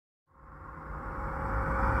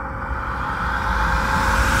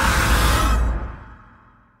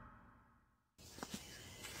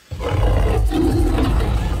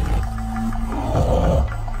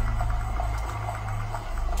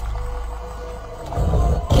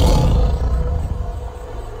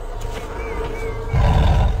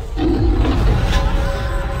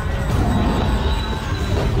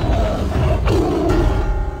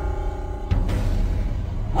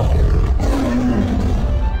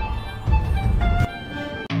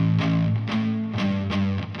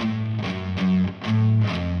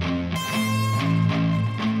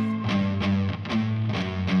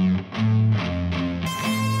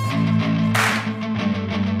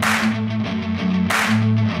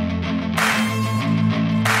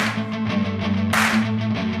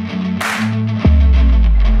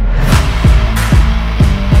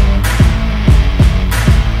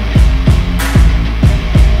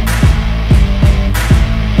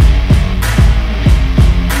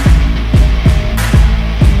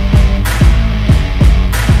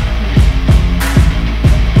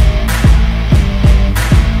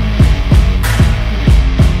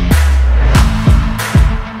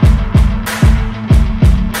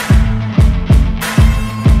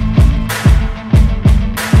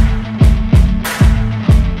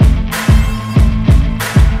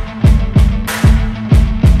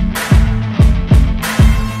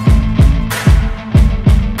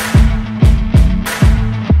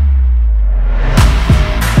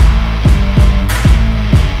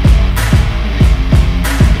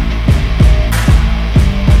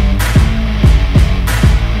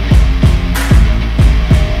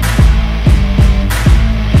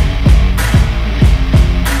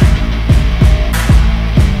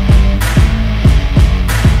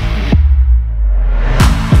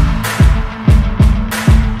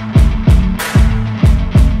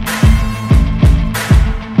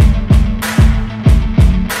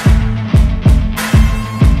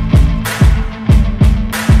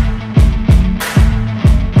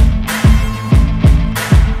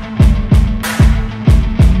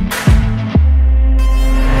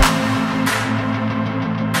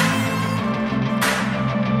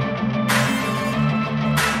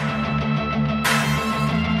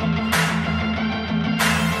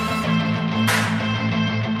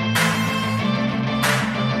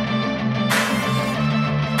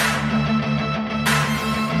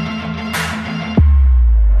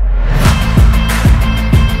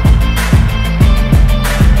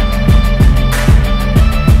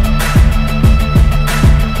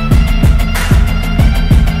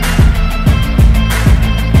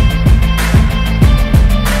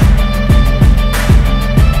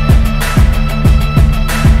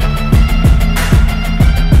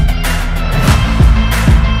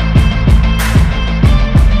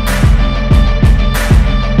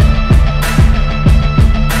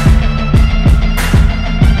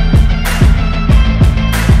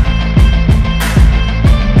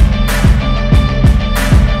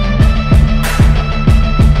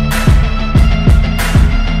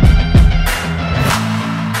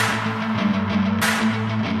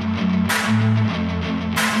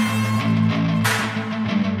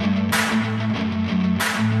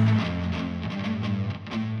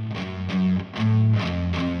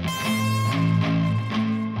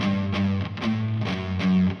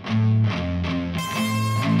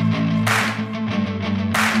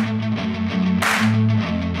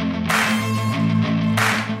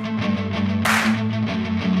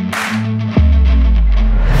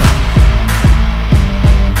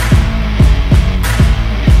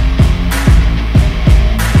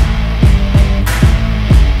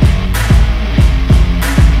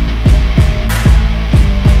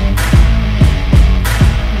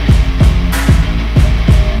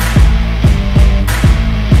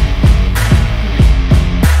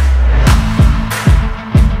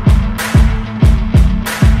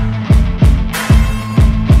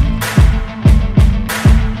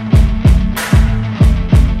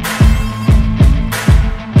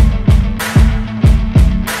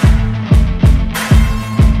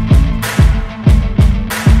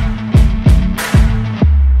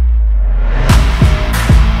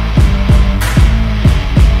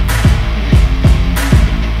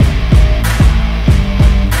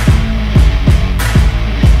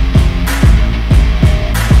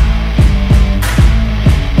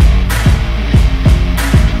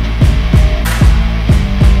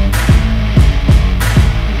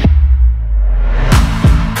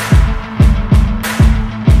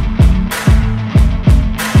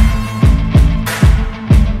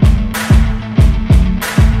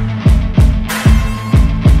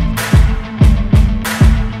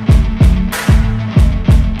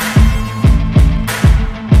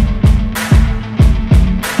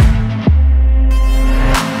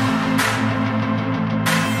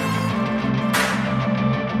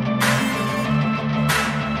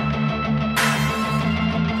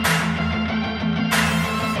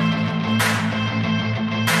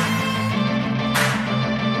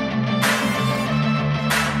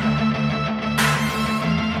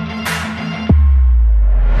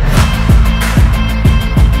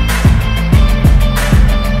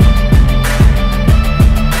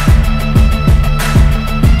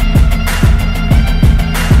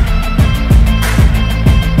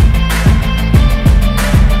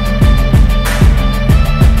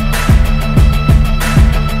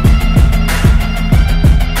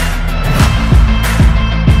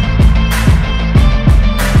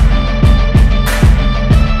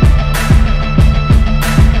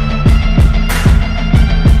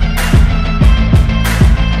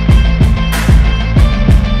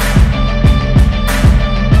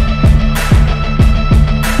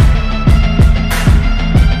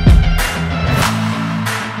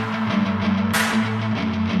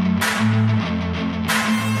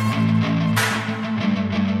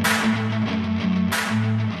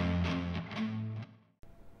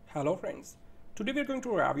Hello friends, today we are going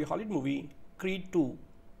to review Hollywood movie Creed 2.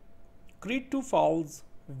 Creed 2 falls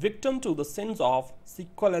victim to the sins of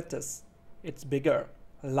sequelitis. It's bigger,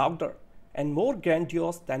 louder, and more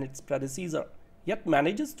grandiose than its predecessor, yet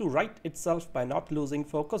manages to right itself by not losing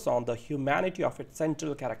focus on the humanity of its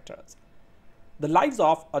central characters. The lives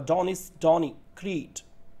of Adonis Donnie Creed,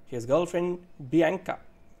 his girlfriend Bianca,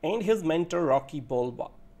 and his mentor Rocky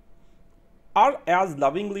Balboa are as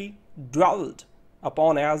lovingly dwelled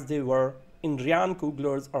upon as they were in Ryan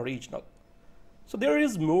Coogler's original. So there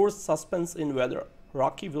is more suspense in whether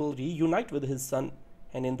Rocky will reunite with his son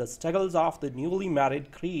and in the struggles of the newly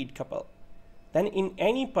married Creed couple than in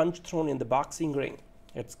any punch thrown in the boxing ring.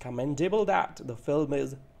 It's commendable that the film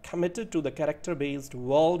is committed to the character-based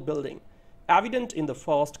world building evident in the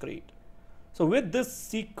first Creed. So with this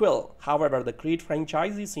sequel, however, the Creed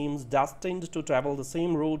franchise seems destined to travel the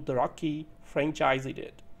same road the Rocky franchise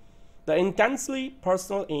did. The intensely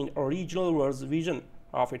personal and original vision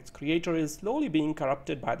of its creator is slowly being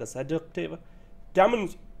corrupted by the seductive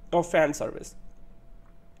demons of fan service.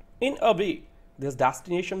 In a way, this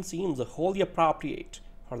destination seems wholly appropriate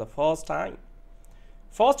for the first time.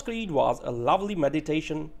 First Creed was a lovely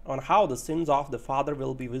meditation on how the sins of the father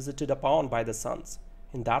will be visited upon by the sons.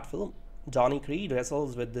 In that film, Donnie Creed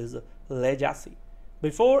wrestles with his legacy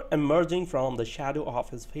before emerging from the shadow of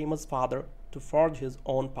his famous father to forge his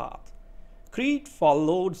own path. Creed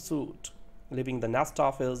followed suit, leaving the nest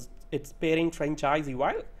of its parent franchise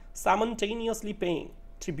while simultaneously paying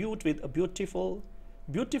tribute with a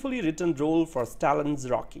beautifully written role for Stallone's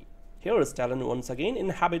Rocky. Here Stallone once again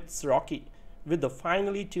inhabits Rocky with the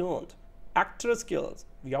finely tuned actor skills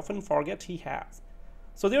we often forget he has.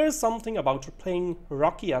 So there is something about playing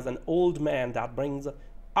Rocky as an old man that brings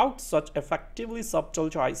out such effectively subtle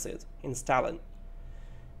choices in Stallone.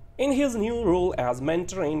 In his new role as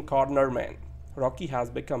mentor and cornerman, Rocky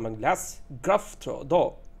has become a less gruff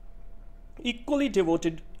though equally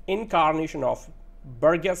devoted incarnation of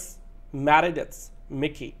Burgess Meredith's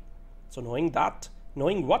Mickey. So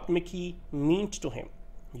knowing what Mickey meant to him,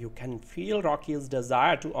 you can feel Rocky's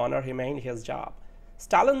desire to honor him and his job.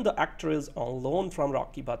 Stallone the actor is on loan from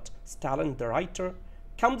Rocky, but Stallone the writer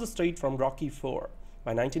comes straight from Rocky IV.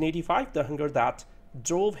 By 1985, the hunger that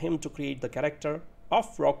drove him to create the character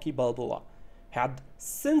of Rocky Balboa had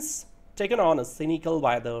since taken on a cynical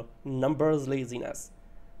by the numbers laziness.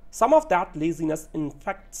 Some of that laziness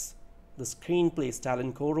infects the screenplay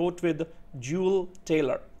Stallone co-wrote with Juel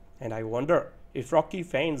Taylor, and I wonder if Rocky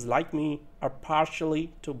fans like me are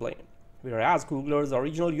partially to blame. Whereas Coogler's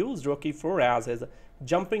original used Rocky IV as his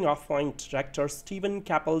jumping off point, director Steven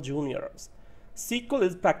Caple Jr.'s sequel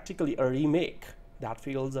is practically a remake that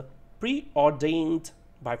feels preordained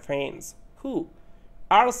by fans who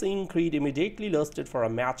are seeing Creed immediately lusted for a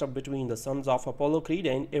matchup between the sons of Apollo Creed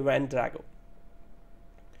and Ivan Drago.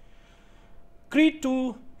 Creed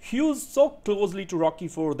 2 hews so closely to Rocky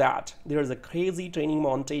IV that there is a crazy training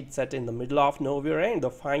montage set in the middle of nowhere and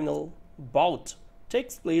the final bout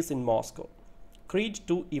takes place in Moscow. Creed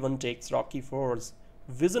 2 even takes Rocky IV's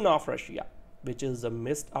vision of Russia, which is a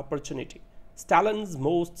missed opportunity. Stallone's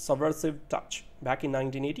most subversive touch back in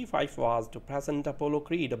 1985 was to present Apollo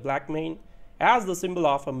Creed, a black man, as the symbol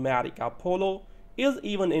of America. Apollo is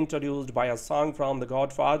even introduced by a song from the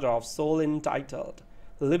godfather of soul entitled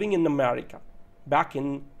Living in America. Back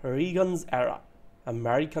in Reagan's era,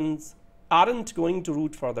 Americans aren't going to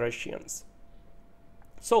root for the Russians.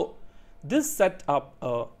 So this set up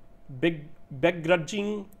a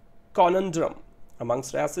begrudging conundrum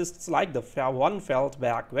amongst racists like the one felt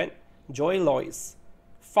back when Juel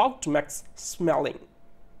fought Max Schmeling.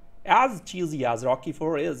 As cheesy as Rocky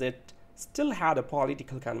IV is, it still had a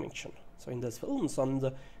political conviction. So in this film,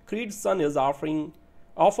 Creed's son is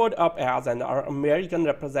offered up as an American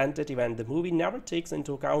representative, and the movie never takes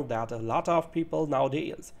into account that a lot of people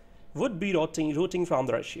nowadays would be rooting from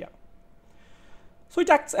Russia. So it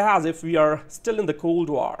acts as if we are still in the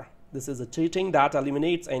Cold War. This is a cheating that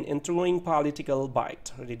eliminates an enduring political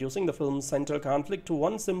bite, reducing the film's central conflict to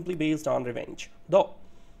one simply based on revenge. Though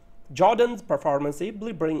Jordan's performance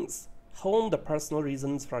ably brings home the personal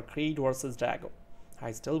reasons for Creed vs. Drago,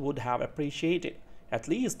 I still would have appreciated at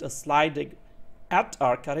least a slight dig at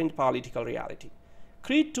our current political reality.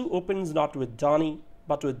 Creed 2 opens not with Donnie,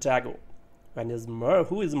 but with Drago,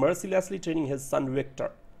 who is mercilessly training his son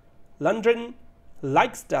Victor. Lundgren,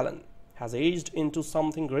 like Stallone, has aged into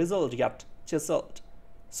something grizzled yet chiseled,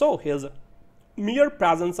 so his mere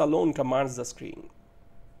presence alone commands the screen.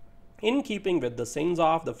 In keeping with the sins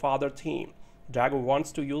of the father theme, Drago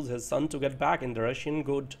wants to use his son to get back in the Russian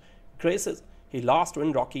good graces he lost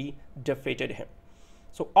when Rocky defeated him.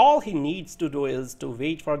 So all he needs to do is to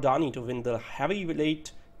wait for Donnie to win the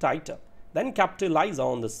heavyweight title, then capitalize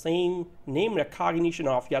on the same name recognition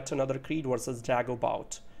of yet another Creed versus Drago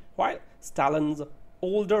bout. While Stallone's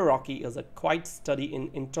older Rocky is a quiet study in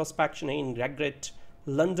introspection and regret,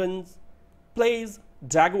 Lundgren plays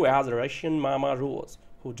Drago as a Russian Mama Rose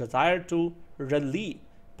who desired to relive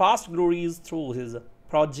past glories through his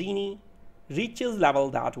progeny reaches level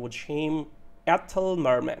that would shame Ethel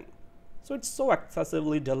Merman. So it's so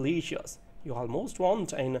excessively delicious. You almost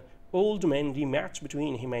want an old man rematch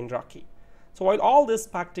between him and Rocky. So while all this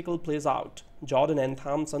spectacle plays out, Jordan and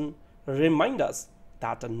Thompson remind us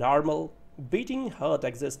that a normal, beating heart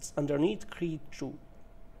exists underneath Creed 2.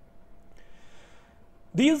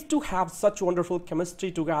 These two have such wonderful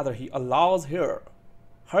chemistry together. He allows her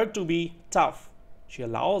to be tough. She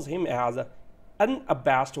allows him as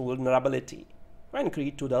unabashed vulnerability. When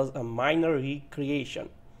Creed 2 does a minor recreation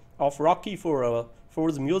of Rocky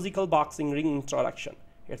Four's musical boxing ring introduction,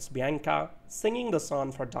 it's Bianca singing the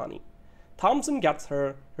song for Donnie. Thompson gets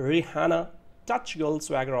her Rihanna touch girl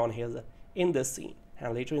swagger on in this scene,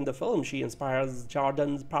 and later in the film she inspires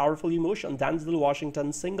Jordan's powerful emotion, Denzel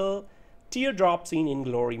Washington's single teardrop scene in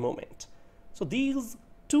Glory moment. So these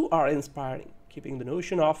two are inspiring, keeping the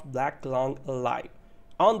notion of black lung alive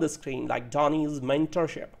on the screen, like Donnie's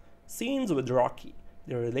mentorship scenes with Rocky.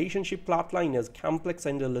 Their relationship plotline is complex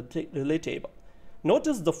and relatable.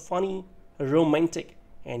 Notice the funny, romantic,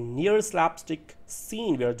 and near slapstick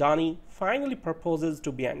scene where Donnie finally proposes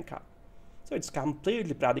to Bianca. So it's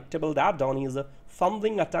completely predictable that Donnie's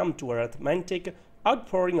fumbling attempt to a romantic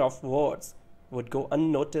outpouring of words would go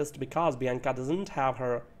unnoticed because Bianca doesn't have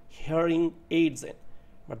her hearing aids in.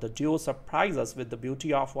 But the duo surprise us with the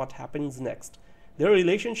beauty of what happens next. Their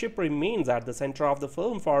relationship remains at the center of the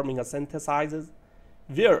film, forming a synthesis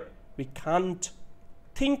where we can't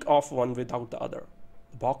think of one without the other.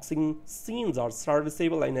 The boxing scenes are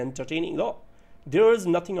serviceable and entertaining, though there is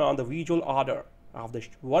nothing on the visual order of the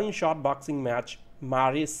one-shot boxing match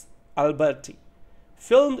Maris Alberti,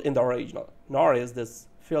 filmed in the original, nor is this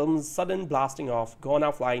film's sudden blasting of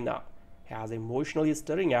Gonna Fly Now as emotionally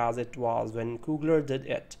stirring as it was when Coogler did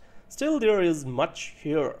it. Still, there is much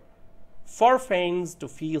here for fans to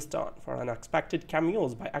feast on, for unexpected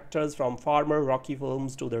cameos by actors from former Rocky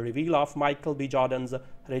films to the reveal of Michael B. Jordan's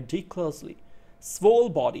ridiculously swole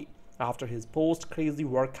body after his post-crazy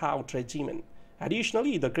workout regimen.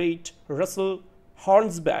 Additionally, the great Russell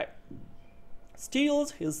Hornsby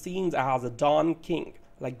steals his scenes as a Don King,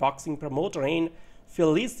 like boxing promoter, and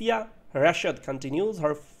Phylicia Rashad continues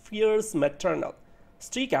her fierce maternal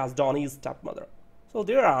streak as Donnie's stepmother. So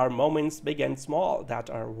there are moments, big and small, that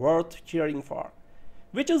are worth cheering for,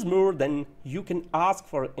 which is more than you can ask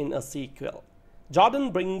for in a sequel.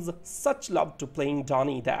 Jordan brings such love to playing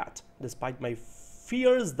Donnie that, despite my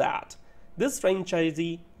fears that this franchise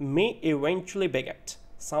may eventually beget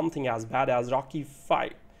something as bad as Rocky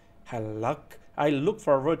 5, I look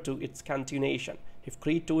forward to its continuation. If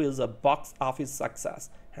Creed 2 is a box office success,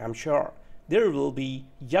 I'm sure there will be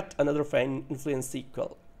yet another fan-influenced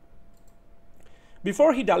sequel.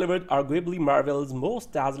 Before he delivered arguably Marvel's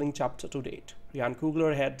most dazzling chapter to date, Ryan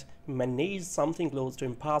Coogler had managed something close to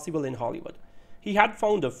impossible in Hollywood. He had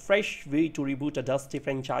found a fresh way to reboot a dusty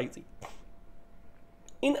franchise.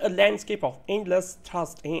 In a landscape of endless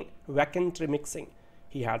thrust and vacant remixing,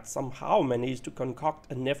 he had somehow managed to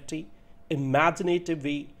concoct a nifty, imaginative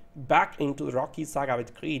way back into the Rocky saga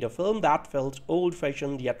with Creed, a film that felt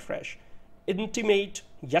old-fashioned yet fresh, intimate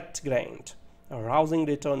yet grand, a rousing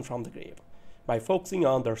return from the grave. By focusing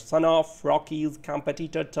on the son of Rocky's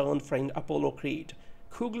competitor turned friend Apollo Creed,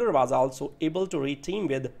 Coogler was also able to re-team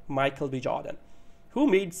with Michael B. Jordan, who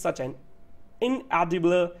made such an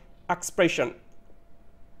inaudible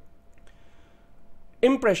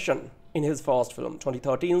impression in his first film,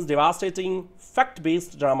 2013's devastating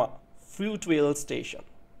fact-based drama Fruitvale Station.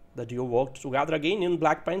 The duo worked together again in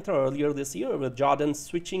Black Panther earlier this year, with Jordan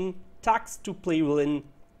switching tacks to play villain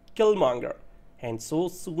Killmonger, and so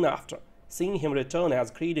soon after, seeing him return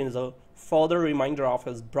as Creed is a further reminder of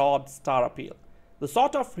his broad star appeal, the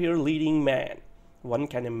sort of leading man one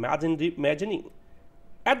can imagining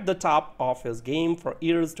at the top of his game for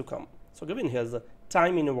years to come. So given his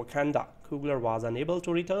time in Wakanda, Coogler was unable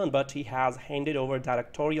to return, but he has handed over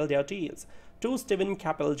directorial duties to Steven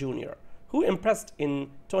Caple Jr., who impressed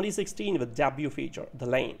in 2016 with debut feature The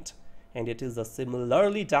Land, and it is a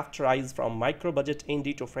similarly deft rise from micro-budget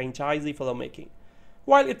indie to franchisee filmmaking.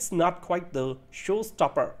 While it's not quite the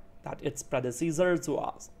showstopper that its predecessors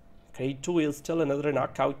was, Creed 2 is still another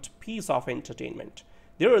knockout piece of entertainment.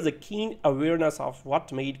 There is a keen awareness of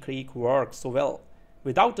what made Creed work so well,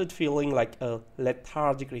 without it feeling like a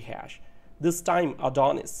lethargic rehash. This time,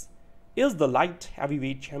 Adonis is the light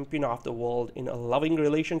heavyweight champion of the world in a loving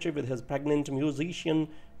relationship with his pregnant musician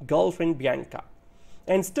girlfriend Bianca,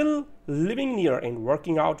 and still living near and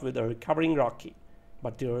working out with a recovering Rocky.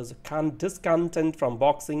 But there is a discontent from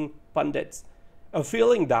boxing pundits, a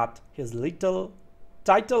feeling that his little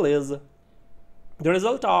title is the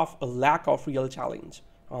result of a lack of real challenge.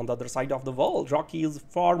 On the other side of the world, Rocky's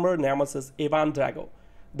former nemesis Ivan Drago,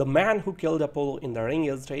 the man who killed Apollo in the ring,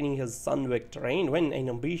 is training his son Victor, and when an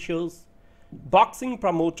ambitious boxing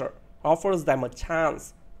promoter offers them a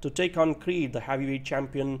chance to take on Creed, the heavyweight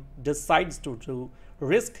champion decides to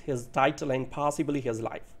risk his title and possibly his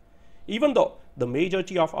life. Even though the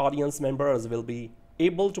majority of audience members will be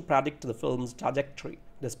able to predict the film's trajectory,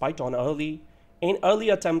 despite an early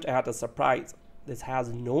attempt at a surprise, this has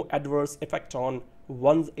no adverse effect on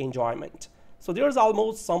one's enjoyment. So there's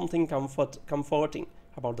almost something comforting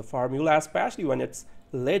about the formula, especially when it's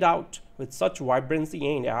laid out with such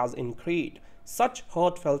vibrancy and, as in Creed, such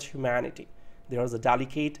heartfelt humanity. There's a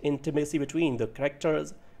delicate intimacy between the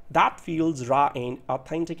characters that feels raw and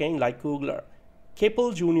authentic, and like Coogler,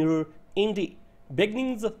 Caple Jr. indie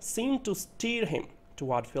beginnings seem to steer him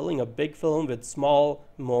toward filling a big film with small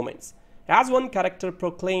moments. As one character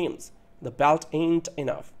proclaims, the belt ain't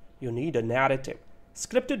enough, you need a narrative.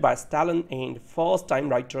 Scripted by Stallone and first-time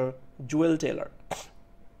writer Juel Taylor.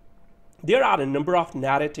 There are a number of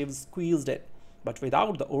narratives squeezed in, but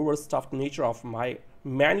without the overstuffed nature of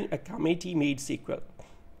many a committee-made sequel.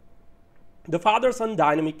 The father-son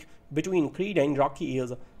dynamic between Creed and Rocky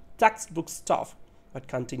is textbook stuff, but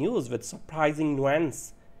continues with surprising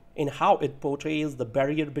nuance in how it portrays the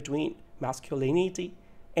barrier between masculinity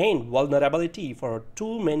and vulnerability for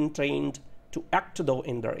two men trained to act though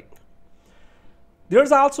in the ring.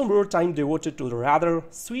 There's also more time devoted to the rather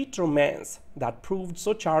sweet romance that proved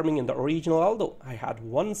so charming in the original, although I had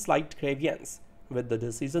one slight grievance with the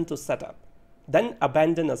decision to set up, then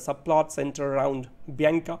abandon a subplot centered around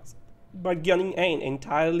Bianca's beginning an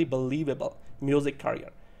entirely believable music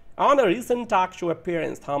career. On a recent talk show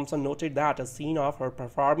appearance, Thompson noted that a scene of her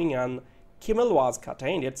performing on Kimmel was cut,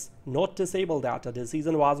 and it's noticeable that a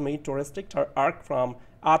decision was made to restrict her arc from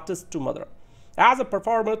artist to mother. As a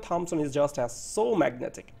performer, Thompson is just as so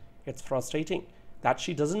magnetic. It's frustrating that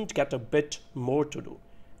she doesn't get a bit more to do.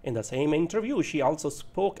 In the same interview, she also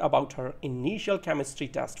spoke about her initial chemistry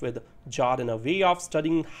test with Jordan, a way of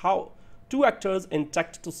studying how two actors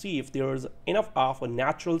interact to see if there's enough of a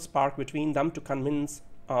natural spark between them to convince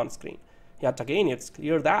on screen. Yet again, it's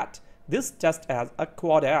clear that this test, as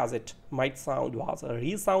awkward as it might sound, was a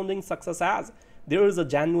resounding success, as there is a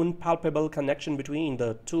genuine palpable connection between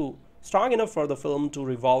the two, strong enough for the film to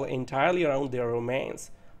revolve entirely around their romance.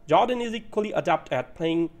 Jordan is equally adept at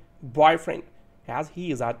playing boyfriend as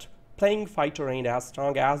he is at playing fighter, and as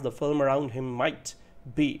strong as the film around him might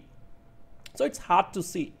be. So it's hard to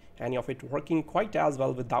see any of it working quite as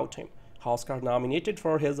well without him. Oscar nominated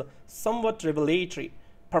for his somewhat revelatory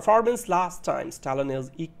performance last time, Stallone is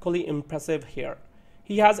equally impressive here.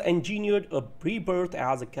 He has engineered a rebirth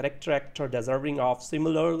as a character actor deserving of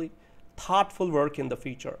similarly thoughtful work in the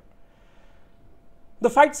future. The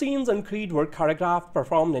fight scenes in Creed were choreographed,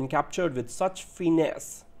 performed, and captured with such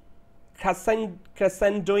finesse,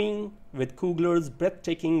 crescendoing with Coogler's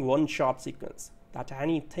breathtaking one-shot sequence, that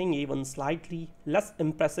anything even slightly less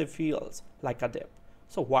impressive feels like a dip.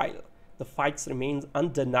 So while the fights remains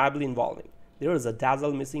undeniably involving, there is a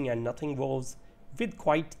dazzle missing and nothing wows with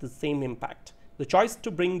quite the same impact. The choice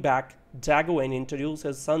to bring back Drago and introduce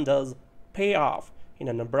his son does pay off in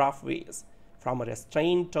a number of ways, from a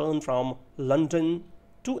restrained turn from London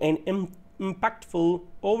to an impactful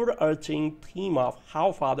overarching theme of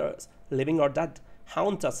how fathers, living or dead,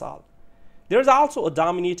 haunt us all. There is also a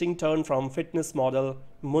dominating turn from fitness model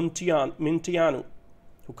Munteanu,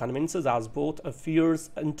 who convinces us both a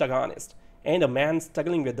fierce antagonist and a man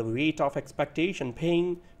struggling with the weight of expectation,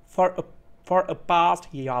 paying for a past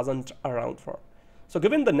he wasn't around for. So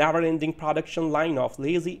given the never-ending production line of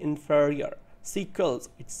lazy inferior sequels,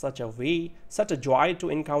 it's such a joy to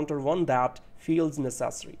encounter one that feels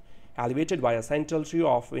necessary, elevated by a central trio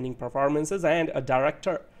of winning performances and a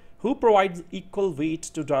director who provides equal weight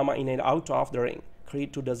to drama in and out of the ring.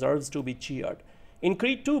 Creed 2 deserves to be cheered. In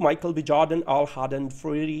Creed 2, Michael B. Jordan, all hardened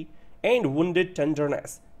fury and wounded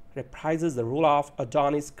tenderness, reprises the role of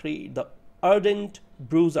Adonis Creed, the ardent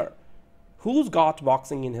bruiser, who's got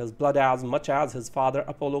boxing in his blood as much as his father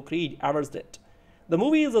Apollo Creed ever did. The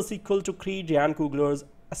movie is a sequel to Creed Ryan Coogler's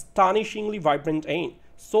astonishingly vibrant and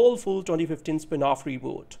soulful 2015 spin-off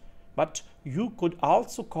reboot, but you could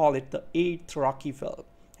also call it the 8th Rocky film,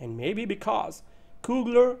 and maybe because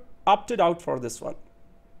Coogler opted out for this one.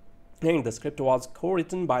 And the script was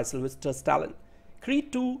co-written by Sylvester Stallone.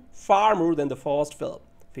 Creed 2, far more than the first film,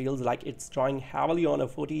 feels like it's drawing heavily on a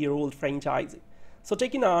 40-year-old franchise. So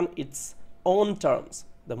taking on its own terms,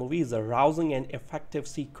 the movie is a rousing and effective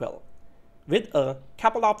sequel, with a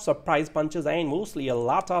couple of surprise punches and mostly a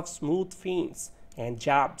lot of smooth feints and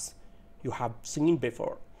jabs you have seen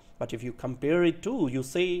before. But if you compare it to, you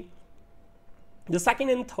say, the second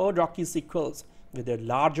and third Rocky sequels with their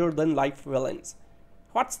larger-than-life villains,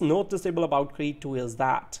 what's noticeable about Creed 2 is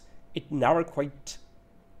that it never quite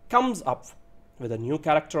comes up with a new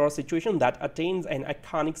character or situation that attains an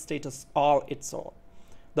iconic status all its own.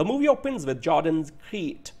 The movie opens with Jordan's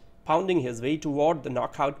Creed pounding his way toward the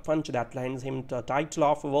knockout punch that lands him the title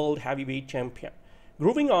of World Heavyweight Champion.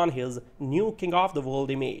 Grooving on his new King of the World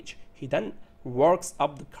image, he then works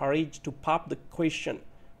up the courage to pop the question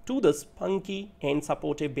to the spunky and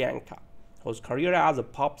supportive Bianca, whose career as a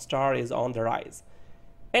pop star is on the rise.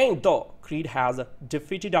 And though Creed has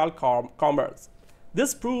defeated all comers,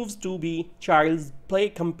 this proves to be child's play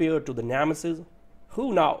compared to the nemesis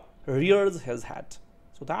who now rears his head.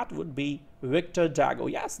 So that would be Victor Dago,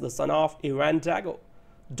 yes, the son of Ivan Dago.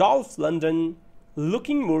 Dolph Lundgren,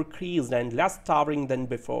 looking more creased and less towering than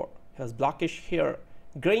before, his blackish hair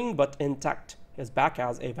graying but intact, is back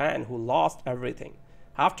as Ivan who lost everything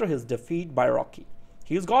after his defeat by Rocky.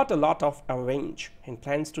 He's got a lot of revenge and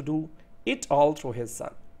plans to do it all through his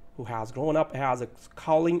son, who has grown up as a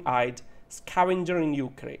scowling-eyed scavenger in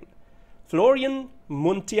Ukraine. Florian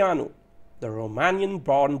Munteanu, the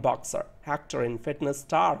Romanian-born boxer, actor and fitness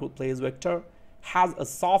star who plays Victor, has a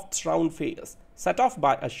soft round face set off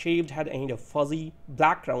by a shaved head and a fuzzy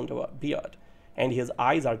black round beard, and his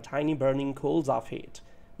eyes are tiny burning coals of hate.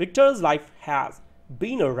 Victor's life has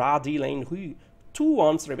been a raw deal and he too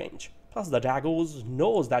wants revenge. Plus the Dagos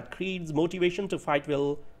knows that Creed's motivation to fight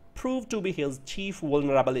will prove to be his chief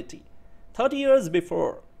vulnerability. 30 years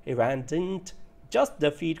before, Ivan didn't just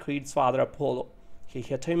defeat Creed's father Apollo, he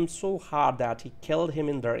hit him so hard that he killed him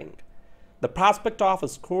in the ring. The prospect of a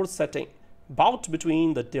score-setting bout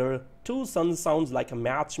between their two sons sounds like a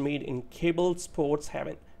match made in cable sports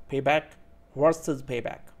heaven. Payback versus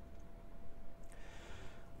payback.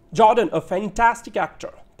 Jordan, a fantastic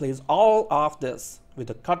actor, plays all of this with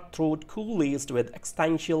a cutthroat cool laced with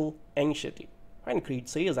existential anxiety. When Creed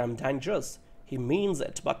says, "I'm dangerous," he means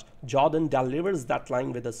it, but Jordan delivers that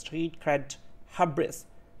line with a street-cred hubris.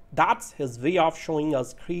 That's his way of showing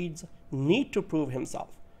us Creed's need to prove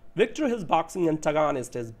himself. Victor, his boxing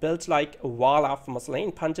antagonist, is built like a wall of muscle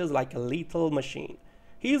and punches like a lethal machine.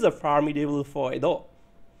 He is a formidable foe, though.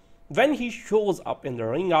 When he shows up in the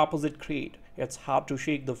ring opposite Creed, it's hard to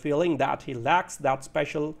shake the feeling that he lacks that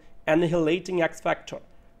special annihilating X-factor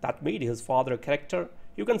that made his father a character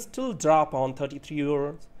you can still drop on 33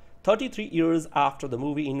 years after the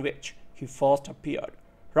movie in which he first appeared.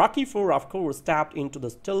 Rocky IV, of course, tapped into the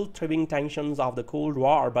still thriving tensions of the Cold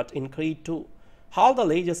War, but in Creed 2, all the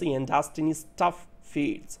legacy and destiny stuff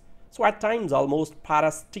fades, so at times almost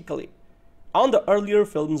parasitically, on the earlier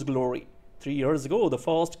film's glory. 3 years ago, the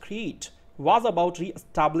first Creed was about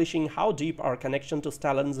re-establishing how deep our connection to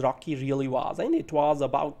Stallone's Rocky really was, and it was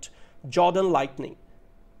about Jordan lightning,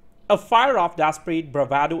 a fire of desperate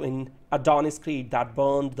bravado in Adonis Creed that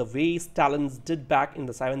burned the way Stallone's did back in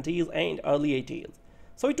the 70s and early 80s.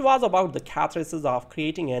 So it was about the catharsis of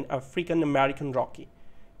creating an African-American Rocky.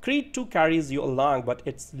 Creed 2 carries you along, but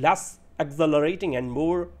it's less exhilarating and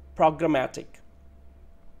more programmatic.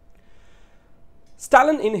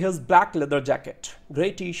 Stallone, in his black leather jacket,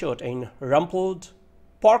 grey t-shirt and rumpled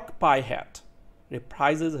pork pie hat,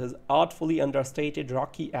 reprises his artfully understated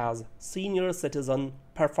Rocky as senior citizen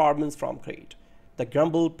performance from Creed. The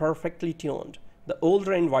grumble perfectly tuned, the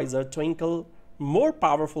older and wiser twinkle more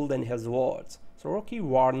powerful than his words. So Rocky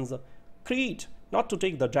warns Creed not to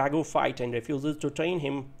take the Drago fight and refuses to train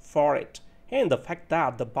him for it. And the fact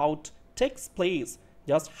that the bout takes place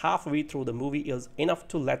just halfway through the movie is enough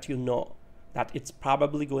to let you know that it's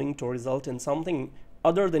probably going to result in something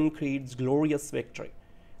other than Creed's glorious victory.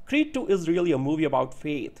 Creed 2 is really a movie about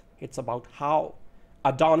faith. It's about how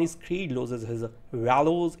Adonis Creed loses his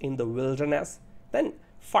valors in the wilderness, then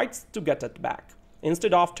fights to get it back.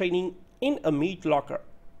 Instead of training in a meat locker,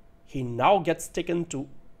 he now gets taken to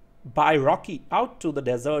by Rocky out to the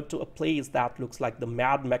desert to a place that looks like the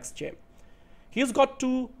Mad Max gym. He's got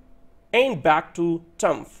to and back to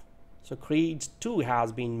triumph. So Creed 2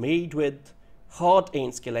 has been made with heart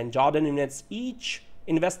and skill, and Jordan invests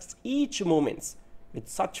each moment with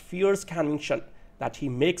such fierce conviction that he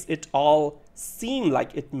makes it all seem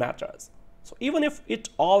like it matters. So even if it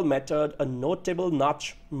all mattered a notable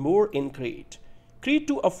notch more in Creed, Creed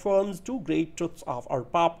 2 affirms two great truths of our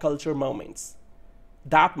pop culture moments.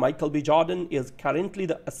 That Michael B. Jordan is currently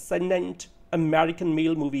the ascendant American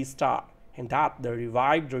male movie star, and that the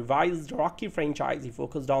revised Rocky franchise is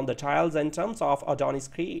focused on the trials and triumphs of Adonis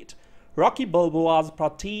Creed, Rocky Balboa's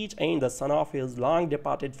protege and the son of his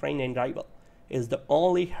long-departed friend and rival, is the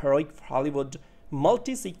only heroic Hollywood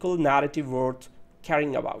multi-sequel narrative worth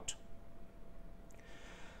caring about.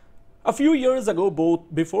 A few years ago,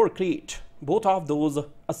 before Creed, both of those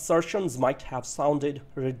assertions might have sounded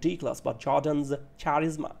ridiculous, but Jordan's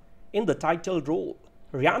charisma in the title role,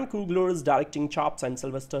 Ryan Coogler's directing chops, and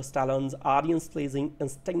Sylvester Stallone's audience-pleasing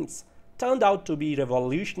instincts turned out to be a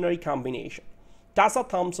revolutionary combination. Tessa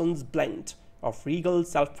Thompson's blend of regal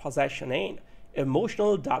self-possession and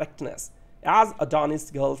emotional directness as Adonis'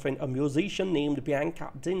 girlfriend, a musician named Bianca,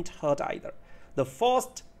 didn't hurt either. The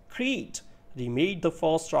first Creed remade the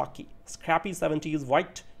first Rocky, scrappy 70s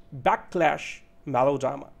white backlash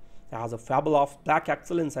melodrama, as a fable of black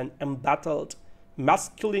excellence and embattled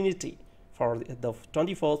masculinity for the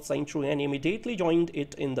 21st century, and immediately joined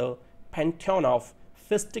it in the pantheon of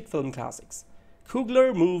fistic film classics.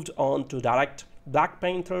 Coogler moved on to direct Black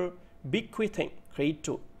Panther, bequeathing Creed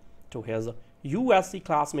 2 to his USC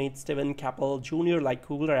classmate Steven Caple Jr. Like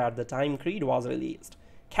Coogler at the time Creed was released,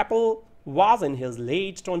 Caple was in his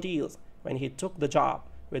late 20s when he took the job,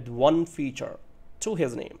 with one feature to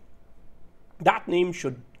his name. That name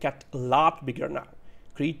should get a lot bigger now.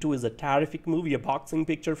 Creed 2 is a terrific movie, a boxing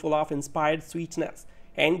picture full of inspired sweetness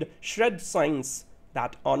and shred science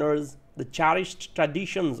that honors the cherished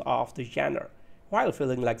traditions of the genre, while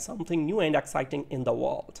feeling like something new and exciting in the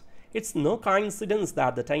world. It's no coincidence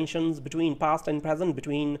that the tensions between past and present,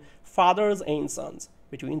 between fathers and sons,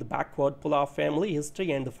 between the backward pull of family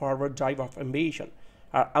history and the forward drive of ambition,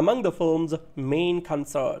 are among the film's main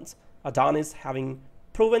concerns. Adonis, having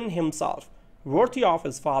proven himself worthy of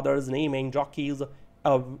his father's name and Rocky's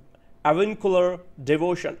avuncular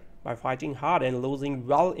devotion by fighting hard and losing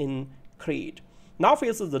well in Creed, now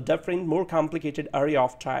faces a different, more complicated array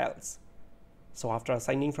of trials. So after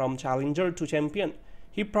ascending from challenger to champion,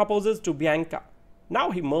 he proposes to Bianca.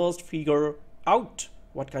 Now he must figure out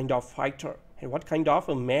what kind of fighter and what kind of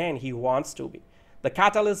a man he wants to be. The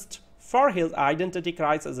catalyst for his identity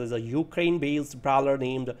crisis is a Ukraine-based brawler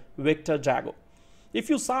named Victor Drago. If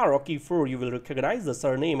you saw Rocky IV, you will recognize the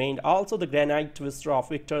surname and also the granite twister of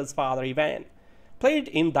Victor's father Ivan, played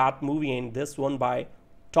in that movie and this one by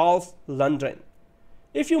Dolph Lundgren.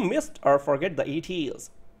 If you missed or forget the 80s,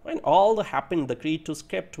 when all that happened, the Creed 2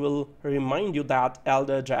 script will remind you that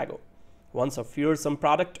elder Drago, once a fearsome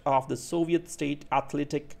product of the Soviet state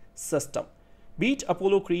athletic system, beat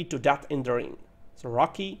Apollo Creed to death in the ring. So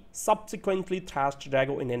Rocky subsequently thrashed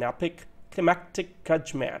Drago in an epic, climactic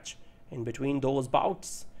grudge match. In between those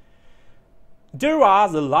bouts, there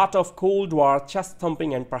was a lot of Cold War chest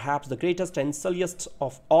thumping, and perhaps the greatest and silliest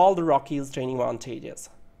of all the Rocky's training montages.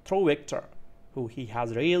 Through Victor, who he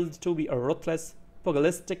has raised to be a ruthless,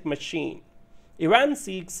 pugilistic machine, Ivan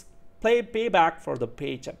seeks payback for the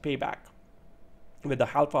payback. With the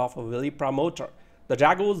help of a willy promoter, the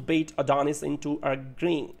Dragos bait Adonis into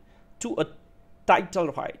agreeing to a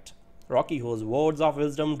title fight. Rocky, whose words of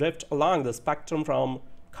wisdom drift along the spectrum from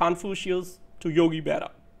Confucius to Yogi Berra,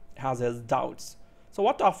 has his doubts. So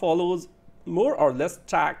what follows more or less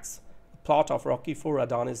tracks the plot of Rocky IV.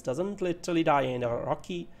 Adonis doesn't literally die, and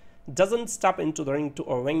Rocky doesn't step into the ring to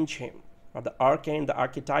avenge him, but the arc and the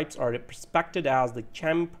archetypes are respected as the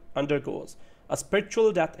champ undergoes a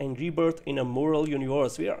spiritual death and rebirth in a moral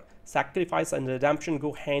universe where sacrifice and redemption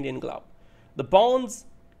go hand in glove. The bonds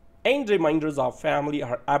and reminders of family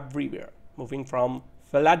are everywhere, moving from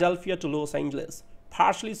Philadelphia to Los Angeles.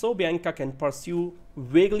 Partially so, Bianca can pursue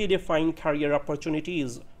vaguely defined career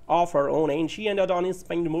opportunities of her own, and she and Adonis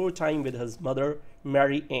spend more time with his mother,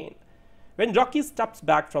 Mary Ann. When Rocky steps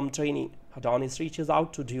back from training, Adonis reaches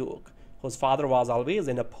out to Duke, whose father was always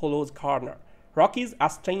in Apollo's corner. Rocky's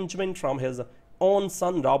estrangement from his own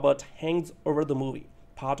son Robert hangs over the movie,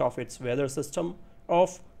 part of its weather system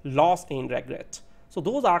of loss and regret. So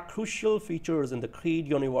those are crucial features in the Creed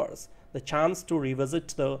universe. The chance to revisit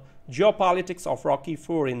the geopolitics of Rocky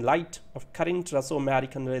IV in light of current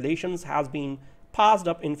Russo-American relations has been passed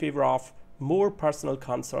up in favor of more personal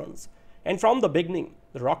concerns. And from the beginning,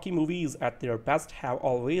 the Rocky movies at their best have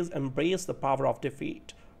always embraced the power of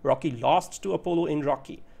defeat. Rocky lost to Apollo in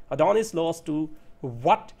Rocky. Adonis lost to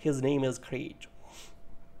what his name is, Creed.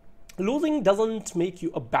 Losing doesn't make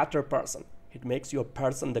you a better person. It makes you a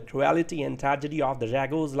person. The cruelty and tragedy of the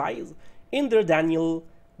Dragos lies in their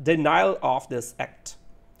denial of this act.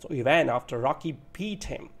 So even after Rocky beat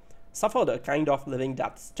him, suffered a kind of living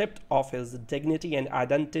that stripped of his dignity and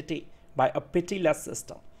identity by a pitiless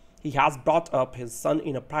system. He has brought up his son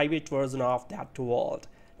in a private version of that world,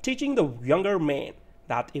 teaching the younger man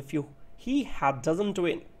that if doesn't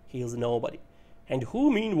win, he is nobody. And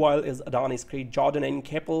who meanwhile is Adonis Creed? Jordan and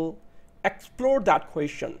Caple explored that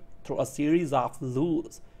question through a series of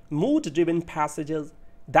loose, mood-driven passages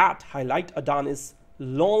that highlight Adonis'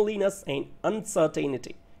 loneliness and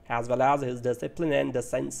uncertainty, as well as his discipline and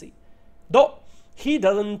decency. Though he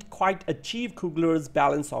doesn't quite achieve Coogler's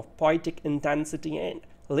balance of poetic intensity and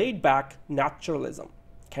laid-back naturalism,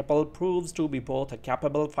 Caple proves to be both a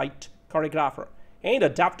capable fight choreographer and a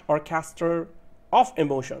deft orchestrator of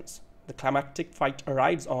emotions. The climactic fight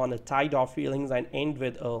arrives on a tide of feelings and ends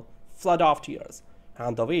with a flood of tears,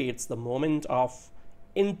 and the way it's the moment of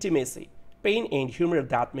intimacy, pain and humor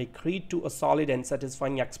that make Creed 2 a solid and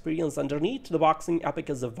satisfying experience. Underneath the boxing epic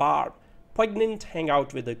is a warm, poignant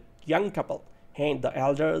hangout with a young couple and the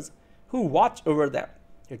elders who watch over them.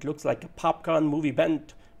 It looks like a popcorn movie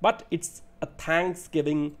bent, but it's a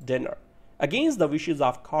Thanksgiving dinner. Against the wishes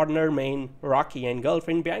of corner man Rocky and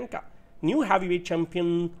girlfriend Bianca, new heavyweight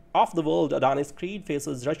champion of the world Adonis Creed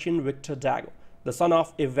faces Russian Victor Drago, the son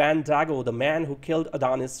of Ivan Drago, the man who killed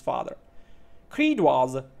Adonis' father. Creed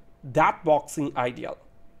was that boxing ideal,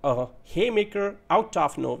 a haymaker out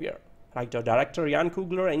of nowhere. Writer-director Ryan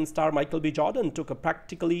Coogler and star Michael B. Jordan took a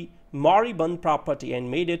practically moribund property and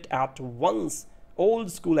made it at once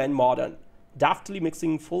old school and modern, deftly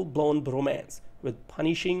mixing full-blown bromance with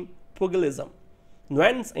punishing pugilism,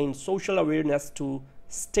 nuance and social awareness to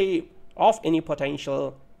stave off any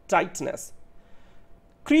potential tightness.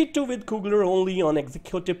 Creed 2 with Coogler only on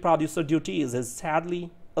executive producer duties is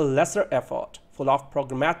sadly a lesser effort, full of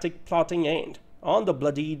programmatic plotting and on the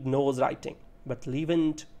bloodied nose writing, but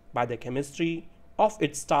leavened by the chemistry of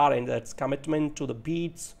its star and its commitment to the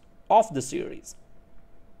beats of the series.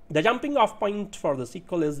 The jumping off point for the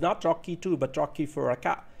sequel is not Rocky 2 but Rocky 4,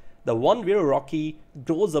 the one where Rocky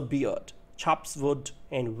grows a beard, chops wood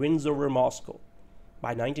and wins over Moscow. By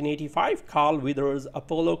 1985, Carl Weathers'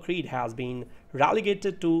 Apollo Creed has been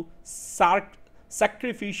relegated to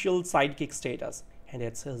sacrificial sidekick status, and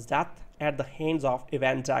it's his death at the hands of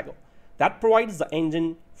Ivan Drago that provides the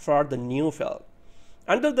engine for the new film.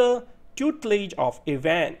 Under the tutelage of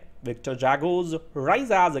Ivan, Victor Drago's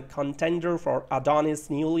rise as a contender for Adonis'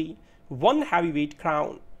 newly won heavyweight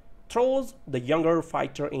crown throws the younger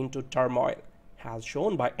fighter into turmoil, as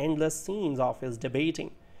shown by endless scenes of his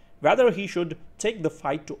debating whether he should take the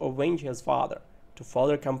fight to avenge his father. To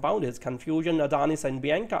further compound his confusion, Adonis and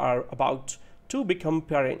Bianca are about to become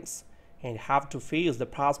parents and have to face the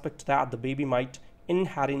prospect that the baby might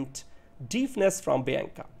inherit deafness from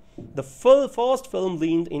Bianca. The first film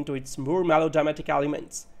leaned into its more melodramatic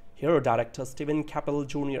elements. Here, director Steven Caple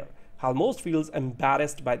Jr. almost feels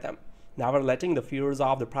embarrassed by them, never letting the fears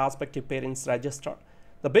of the prospective parents register.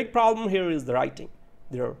 The big problem here is the writing.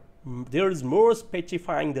 There is more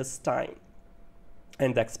specifying this time,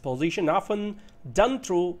 and the exposition often done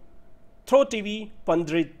through TV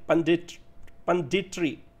punditry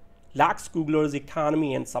lacks Coogler's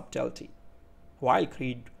economy and subtlety. While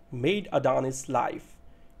Creed made Adonis' life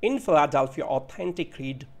in Philadelphia authentic,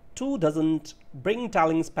 Creed 2 doesn't bring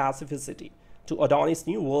telling specificity to Adonis'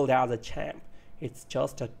 new world as a champ. It's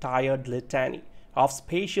just a tired litany of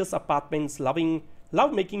spacious apartments,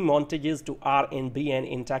 love-making montages to R&B and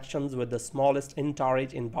interactions with the smallest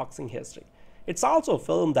entourage in boxing history. It's also a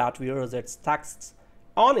film that wears its texts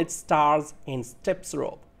on its stars and steps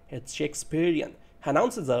rope. It's Shakespearean,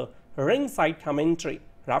 announces a ringside commentary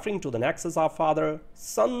referring to the nexus of father,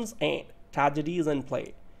 sons, and tragedies in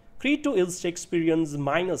play. Creed 2 is Shakespearean's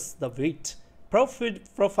minus the wit,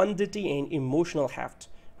 profundity, and emotional heft.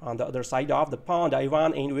 On the other side of the pond,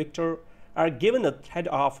 Ivan and Victor are given a thread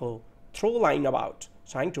of a through line about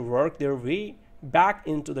trying to work their way back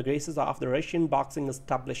into the graces of the Russian boxing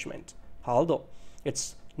establishment. Although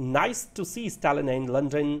it's nice to see Stallone and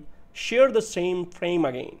Lundgren share the same frame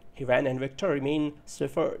again, Ivan and Victor remain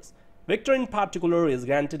swiffers. Victor in particular is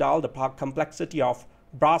granted all the complexity of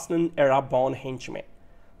Brosnan-era born henchmen.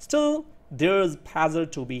 Still, there's pleasure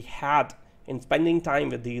to be had in spending time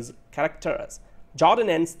with these characters. Jordan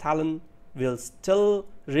and Stallone will still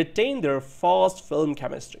retain their first film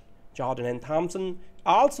chemistry. Jordan and Thompson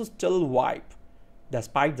also still vibe,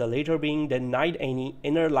 despite the latter being denied any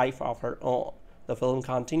inner life of her own. The film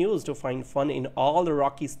continues to find fun in all the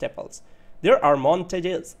Rocky staples. There are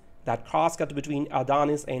montages that cross-cut between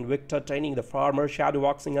Adonis and Victor training the former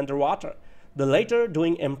shadowboxing underwater, the latter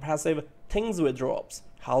doing impressive things with ropes,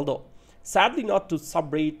 although sadly not to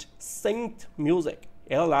celebrate synced music,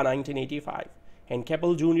 a la 1985. and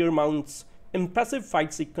Caple Jr. mounts impressive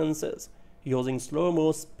fight sequences using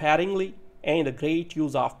slow-mo sparingly and a great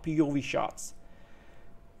use of POV shots.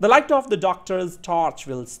 The light of the doctor's torch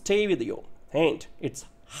will stay with you, and it's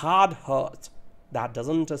hard hurt that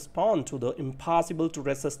doesn't respond to the impossible to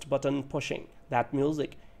resist button pushing that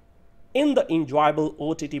music in the enjoyable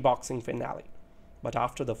OTT boxing finale. But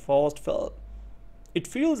after the first film, it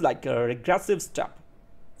feels like a regressive step.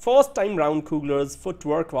 First time round Coogler's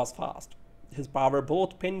footwork was fast, his power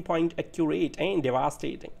both pinpoint accurate and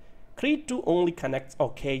devastating. Creed 2 only connects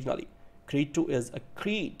occasionally. Creed 2 is a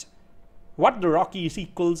Creed what the Rocky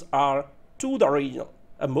sequels are to the original,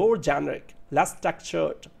 a more generic, less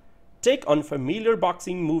textured take on familiar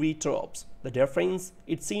boxing movie tropes. The difference,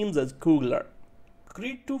 it seems, is Coogler.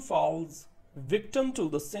 Creed 2 falls victim to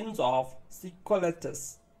the sins of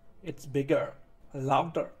sequelitis. It's bigger,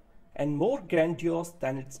 louder, and more grandiose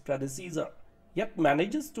than its predecessor, yet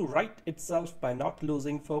manages to right itself by not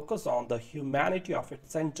losing focus on the humanity of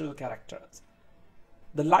its central characters.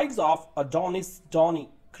 The lives of Adonis Donnie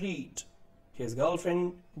Creed, his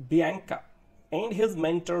girlfriend Bianca, and his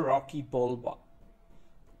mentor Rocky Balboa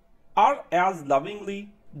are as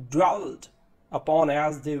lovingly dwelled upon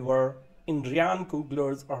as they were in Ryan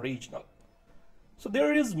Coogler's original. So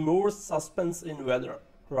there is more suspense in whether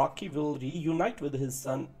Rocky will reunite with his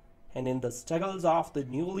son and in the struggles of the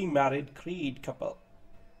newly married Creed couple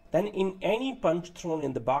than in any punch thrown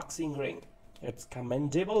in the boxing ring. It's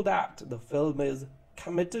commendable that the film is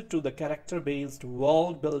committed to the character-based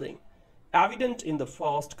world building evident in the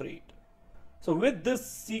first Creed. So with this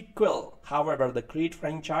sequel, however, the Creed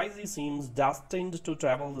franchise seems destined to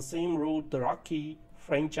travel the same route the Rocky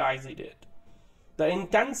franchise did. The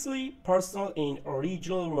intensely personal and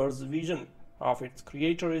original vision of its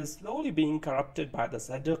creator is slowly being corrupted by the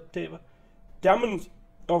seductive demons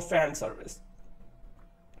of fan service.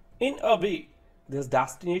 In a way, this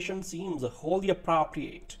destination seems wholly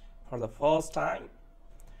appropriate for the first time.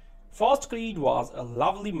 First Creed was a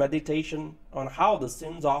lovely meditation on how the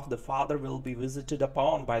sins of the father will be visited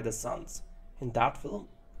upon by the sons. In that film,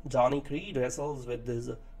 Johnny Creed wrestles with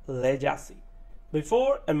his legacy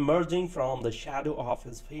before emerging from the shadow of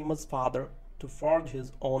his famous father to forge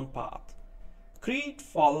his own path. Creed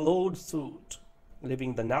followed suit,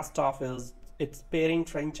 leaving the nest of its parent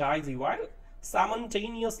franchise while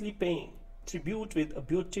simultaneously paying tribute with a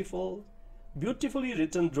beautifully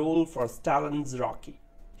written role for Stallone's Rocky.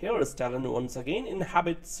 Here Stallone once again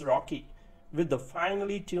inhabits Rocky with the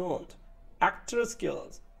finely tuned actor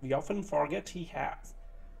skills we often forget he has.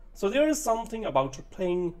 So there is something about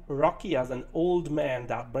playing Rocky as an old man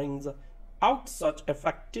that brings out such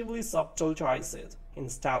effectively subtle choices in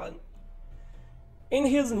Stallone. In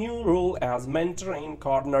his new role as mentor and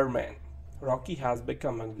corner man, Rocky has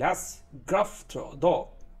become a less gruff though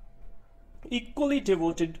equally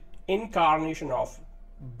devoted incarnation of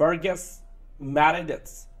Burgess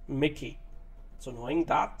Meredith's Mickey. So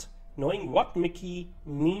knowing what Mickey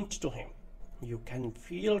meant to him, you can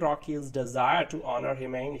feel Rocky's desire to honor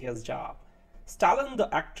him and his job. Stallone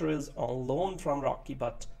the actor is on loan from Rocky,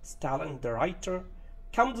 but Stallone the writer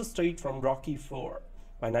comes straight from Rocky IV.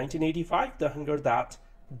 By 1985, the hunger that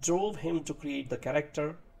drove him to create the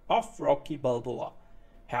character of Rocky Balboa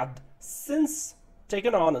had since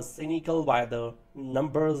taken on a cynical by the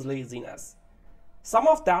numbers laziness. Some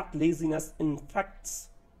of that laziness infects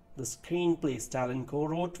the screenplay Stallone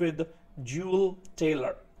co-wrote with Juel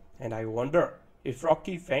Taylor, and I wonder if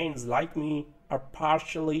Rocky fans like me are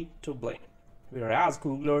partially to blame. Whereas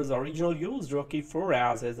Coogler's original used Rocky IV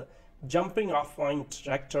as his jumping off point,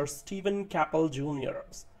 director Steven Caple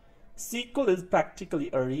Jr.'s sequel is practically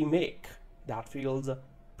a remake that feels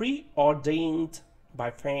preordained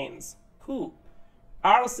by fans who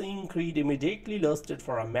are seeing Creed immediately lusted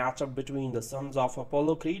for a matchup between the sons of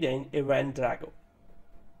Apollo Creed and Ivan Drago.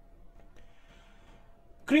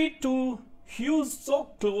 Creed 2 hews so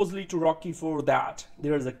closely to Rocky IV that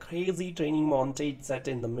there is a crazy training montage set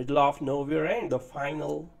in the middle of nowhere, and the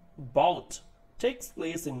final bout takes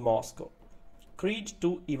place in Moscow. Creed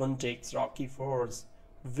 2 even takes Rocky IV's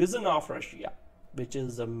vision of Russia, which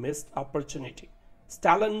is a missed opportunity.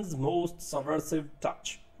 Stallone's most subversive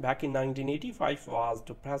touch back in 1985 was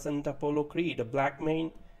to present Apollo Creed, a black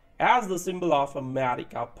man, as the symbol of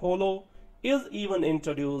America. Apollo is even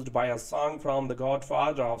introduced by a song from the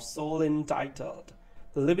godfather of soul entitled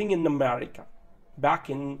Living in America. Back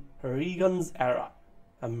in Reagan's era,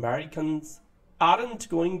 Americans aren't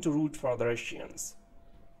going to root for the Russians.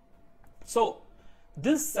 So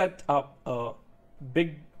this set up a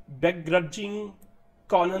begrudging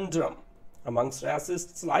conundrum amongst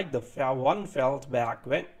racists like the one felt back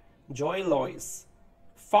when Joy Lois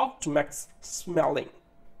fought Max smelling.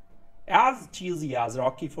 As cheesy as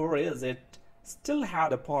Rocky IV is, it still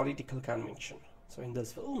had a political conviction. So in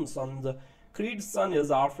this film, Creed's son is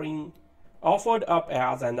offered up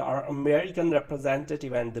as an American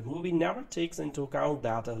representative, and the movie never takes into account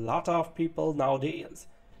that a lot of people nowadays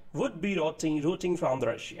would be rooting from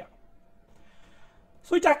Russia.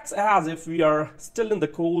 So it acts as if we are still in the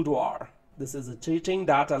Cold War. This is a cheating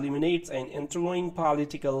that eliminates an intriguing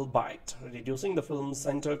political bite, reducing the film's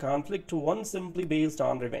central conflict to one simply based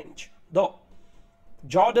on revenge. Though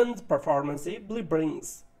Jordan's performance ably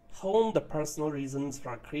brings home the personal reasons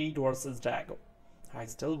for Creed vs. Drago, I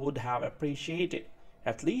still would have appreciated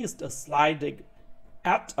at least a slight dig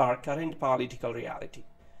at our current political reality.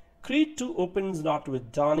 Creed 2 opens not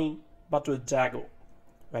with Donnie, but with Drago,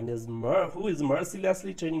 who is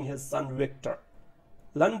mercilessly training his son Victor.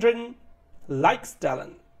 Lundgren, like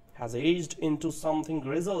Stallone, has aged into something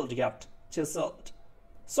grizzled yet chiseled,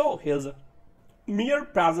 so his mere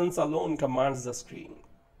presence alone commands the screen.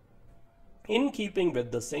 In keeping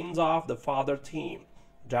with the sins of the father theme,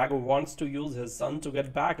 Drago wants to use his son to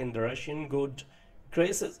get back in the Russian good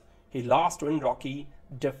graces he lost when Rocky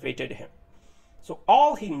defeated him. So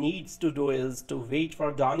all he needs to do is to wait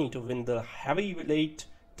for Donnie to win the heavyweight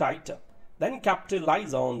title, then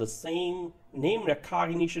capitalize on the same name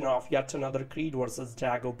recognition of yet another Creed vs.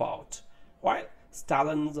 Drago bout. While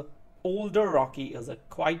Stallone's older Rocky is a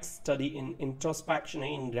quiet study in introspection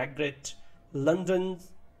and regret, Lundgren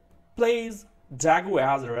plays Drago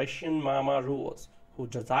as Russian Mama Rose, who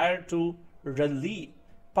desired to relive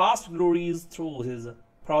past glories through his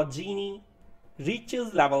progeny,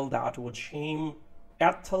 reaches level that would shame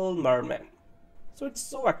Ethel Merman. So it's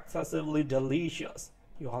so excessively delicious.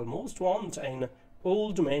 You almost want an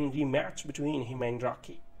old man rematch between him and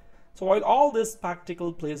Rocky. So while all this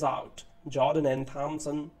spectacle plays out, Jordan and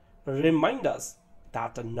Thompson remind us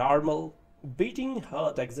that a normal, beating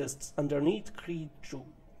heart exists underneath Creed 2.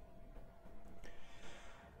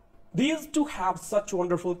 These two have such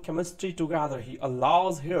wonderful chemistry together. He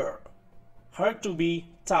allows her to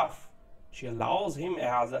be tough. She allows him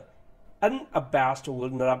as unabashed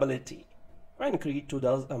vulnerability. When Creed 2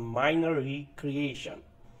 does a minor recreation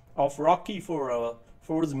of Rocky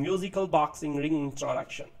IV's musical boxing ring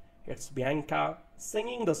introduction, it's Bianca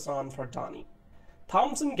singing the song for Donnie.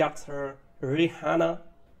 Thompson gets her Rihanna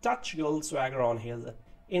touch girl swagger on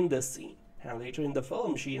in this scene, and later in the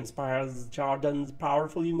film she inspires Jordan's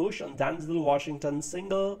powerful emotion, Denzel Washington's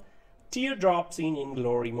single teardrop scene in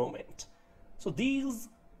Glory moment. So these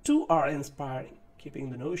two are inspiring, keeping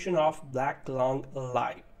the notion of Black Lung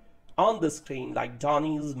alive on the screen, like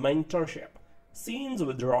Donnie's mentorship scenes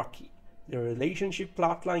with Rocky. Their relationship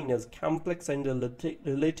plotline is complex and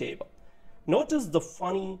relatable. Notice the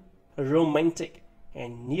funny, romantic,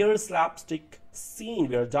 and near slapstick scene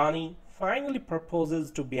where Donnie finally proposes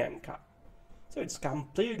to Bianca. So it's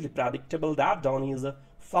completely predictable that Donnie's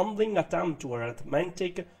fumbling attempt to a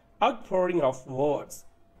romantic outpouring of words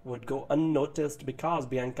would go unnoticed because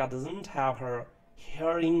Bianca doesn't have her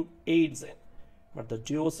hearing aids in. But the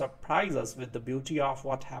duo surprise us with the beauty of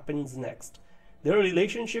what happens next. Their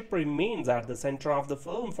relationship remains at the center of the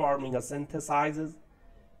film, forming a synthesis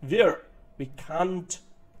where we can't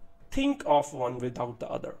think of one without the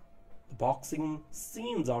other. The boxing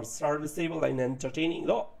scenes are serviceable and entertaining,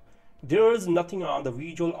 though there is nothing on the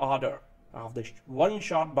visual order of the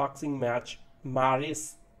one-shot boxing match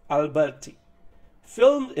Maris Alberti,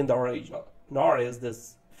 filmed in the original, nor is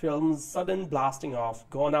this film's sudden blasting off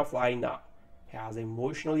Gonna Fly Now as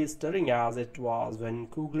emotionally stirring as it was when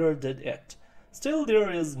Coogler did it. Still, there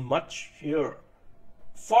is much here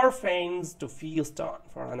for fans to feast on,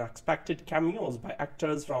 for unexpected cameos by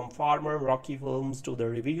actors from former Rocky films to the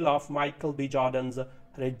reveal of Michael B. Jordan's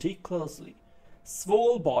ridiculously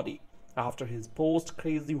swole body after his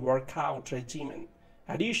post-crazy workout regimen.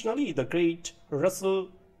 Additionally, the great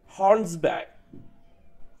Russell Hornsby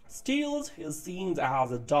steals his scenes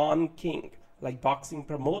as a Don King, like boxing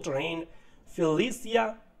promoter, and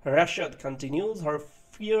Phylicia Rashad continues her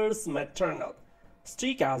fierce maternal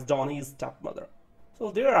streak as Donnie's stepmother.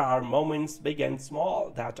 So there are moments, big and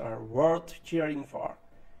small, that are worth cheering for,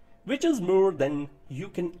 which is more than you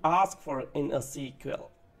can ask for in a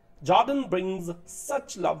sequel. Jordan brings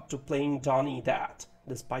such love to playing Donnie that,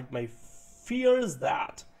 despite my fears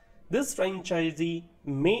that this franchise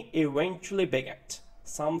may eventually beget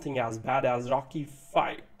something as bad as Rocky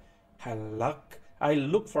V, I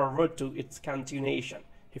look forward to its continuation.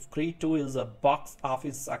 If Creed 2 is a box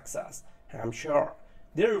office success, I'm sure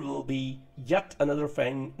there will be yet another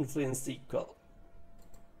fan-influenced sequel.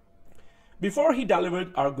 Before he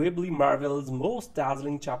delivered arguably Marvel's most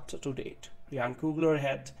dazzling chapter to date, Ryan Coogler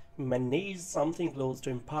had managed something close to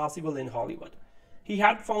impossible in Hollywood. He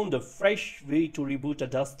had found a fresh way to reboot a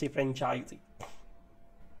dusty franchise.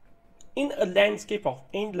 In a landscape of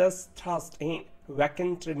endless thrust and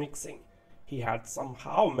vacant remixing, he had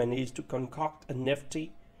somehow managed to concoct a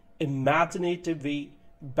nifty, imaginative way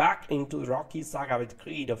back into the Rocky saga with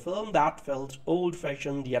Creed, a film that felt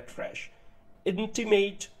old-fashioned yet fresh,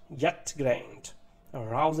 intimate yet grand, a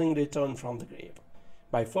rousing return from the grave.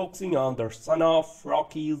 By focusing on the son of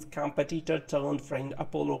Rocky's competitor turned friend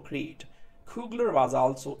Apollo Creed, Coogler was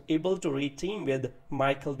also able to reteam with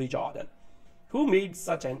Michael B. Jordan, who made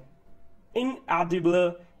such an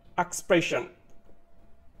inaudible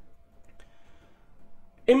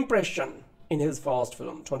impression in his first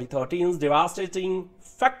film, 2013's devastating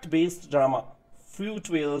fact-based drama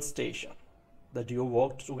Fruitvale Station. The duo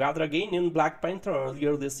worked together again in Black Panther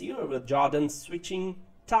earlier this year, with Jordan switching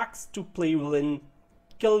tacks to play villain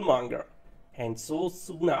Killmonger, and so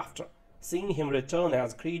soon after, seeing him return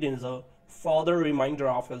as Creed is a further reminder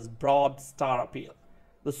of his broad star appeal.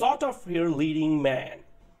 The sort of leading man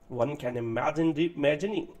one can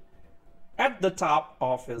imagining at the top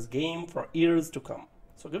of his game for years to come.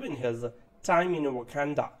 So given his time in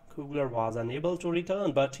Wakanda, Coogler was unable to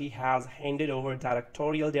return, but he has handed over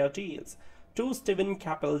directorial duties to Steven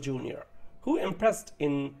Caple Jr., who impressed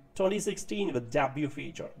in 2016 with debut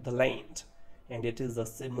feature The Land. And it is a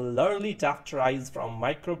similarly deft rise from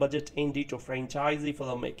micro-budget indie to franchisee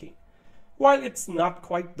filmmaking. While it's not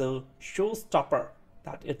quite the showstopper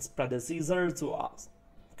that its predecessors was,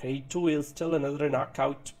 Creed 2 is still another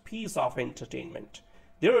knockout piece of entertainment.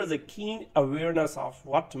 There is a keen awareness of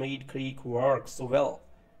what made Creed work so well,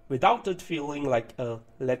 without it feeling like a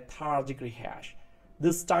lethargic rehash.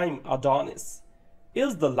 This time Adonis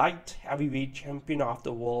is the light heavyweight champion of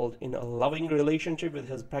the world in a loving relationship with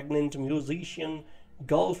his pregnant musician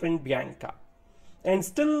girlfriend Bianca, and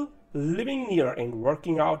still living near and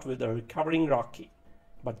working out with a recovering Rocky.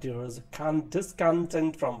 But there is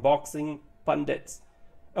discontent from boxing pundits,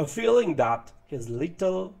 a feeling that his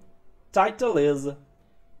little title is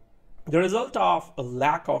the result of a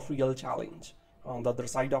lack of real challenge. On the other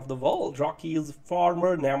side of the world, Rocky's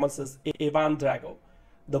former nemesis Ivan Drago,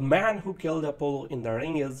 the man who killed Apollo in the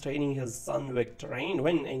ring, is training his son Victor, and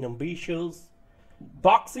when an ambitious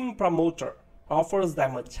boxing promoter offers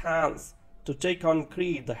them a chance to take on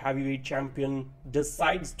Creed, the heavyweight champion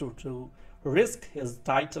decides to risk his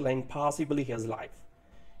title and possibly his life.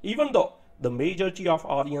 Even though the majority of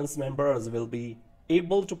audience members will be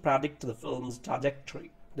able to predict the film's trajectory,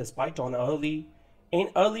 despite an early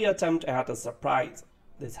attempt at a surprise,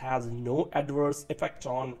 this has no adverse effect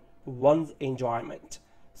on one's enjoyment.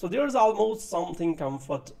 So there's almost something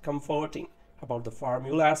comforting about the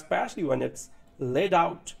formula, especially when it's laid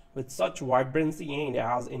out with such vibrancy and,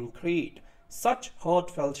 as in Creed, such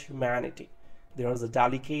heartfelt humanity. There is a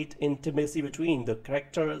delicate intimacy between the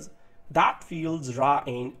characters that feels raw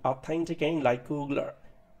and authentic, and like Coogler,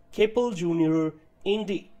 Caple Jr.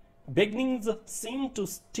 indie beginnings seem to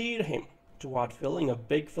steer him toward filling a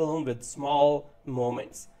big film with small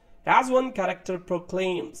moments. As one character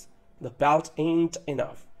proclaims, the belt ain't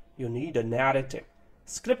enough. You need a narrative.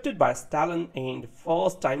 Scripted by Stallone and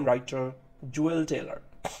first-time writer Juel Taylor.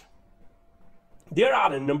 There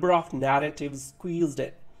are a number of narratives squeezed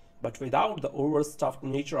in, but without the overstuffed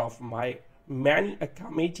nature of many a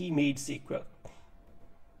committee-made sequel.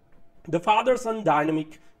 The father-son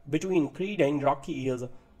dynamic between Creed and Rocky is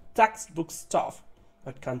textbook stuff,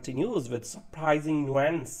 but continues with surprising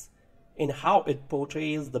nuance in how it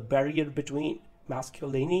portrays the barrier between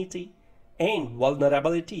masculinity and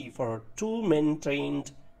vulnerability for two men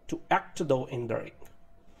trained to act though in the ring.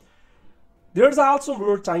 There's also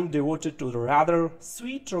more time devoted to the rather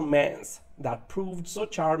sweet romance that proved so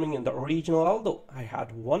charming in the original, although I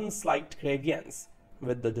had one slight grievance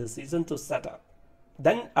with the decision to set up,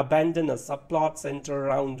 then abandon a subplot centered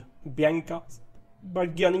around Bianca's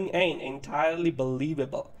beginning an entirely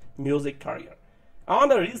believable music career.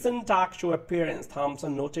 On a recent talk show appearance,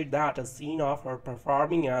 Thompson noted that a scene of her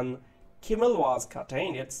performing on Kimmel was cut,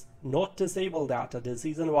 and it's noticeable that a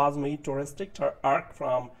decision was made to restrict her arc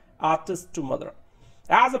from artist to mother.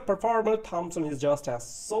 As a performer, Thompson is just as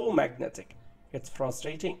so magnetic. It's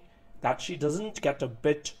frustrating that she doesn't get a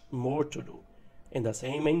bit more to do. In the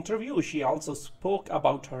same interview, she also spoke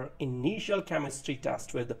about her initial chemistry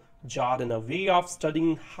test with Jordan, a way of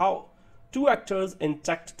studying how two actors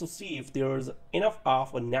interact to see if there's enough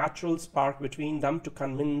of a natural spark between them to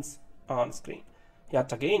convince on screen.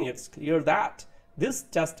 Yet again, it's clear that this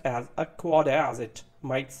test, as awkward as it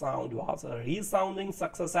might sound, was a resounding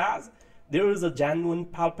success, as there is a genuine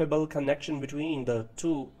palpable connection between the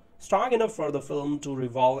two strong enough for the film to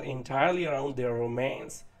revolve entirely around their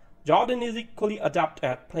romance. Jordan is equally adept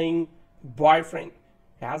at playing boyfriend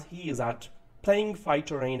as he is at playing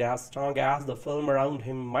fighter and as strong as the film around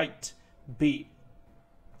him might be.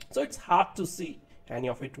 So it's hard to see any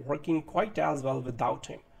of it working quite as well without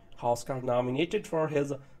him. Oscar nominated for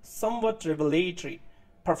his somewhat revelatory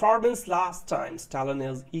performance last time, Stallone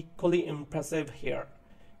is equally impressive here.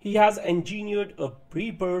 He has engineered a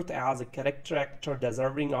rebirth as a character actor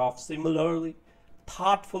deserving of similarly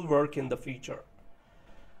thoughtful work in the future.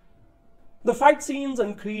 The fight scenes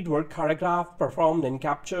in Creed were choreographed, performed, and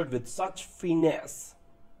captured with such finesse,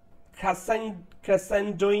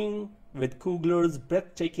 crescendoing with Coogler's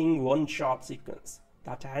breathtaking one-shot sequence,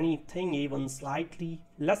 that anything even slightly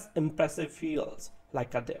less impressive feels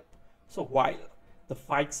like a dip. So while the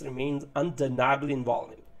fights remain undeniably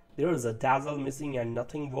involving, there is a dazzle missing and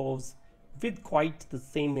nothing wows with quite the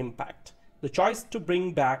same impact. The choice to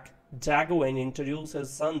bring back Dago and introduce his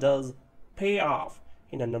son does pay off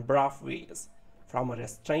in a number of ways, from a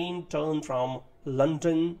restrained turn from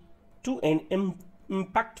London to an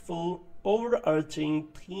impactful overarching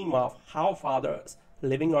theme of how fathers,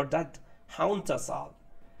 living or dead, haunt us all.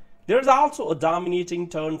 There is also a dominating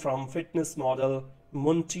turn from fitness model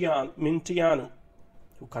Munteanu,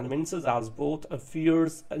 who convinces us both a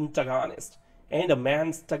fierce antagonist and a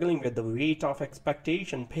man struggling with the weight of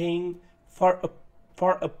expectation, paying for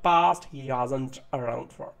a past he wasn't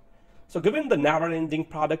around for. So given the never-ending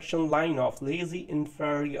production line of lazy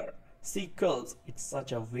inferior sequels, it's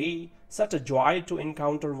such a joy to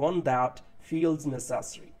encounter one that feels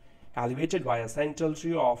necessary, elevated by a central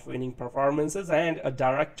trio of winning performances and a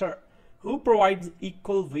director who provides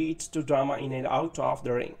equal weight to drama in and out of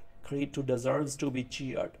the ring. Creed 2 deserves to be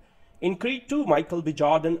cheered. In Creed 2, Michael B.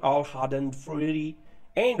 Jordan, all-hardened fury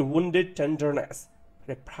and wounded tenderness,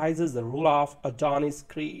 reprises the role of Adonis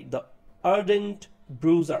Creed, the ardent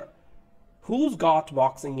bruiser, who's got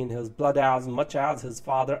boxing in his blood as much as his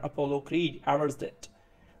father Apollo Creed ever did.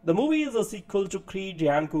 The movie is a sequel to Creed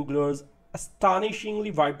Ryan Coogler's astonishingly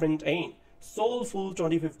vibrant and soulful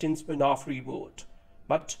 2015 spin-off reboot.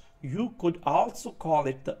 But you could also call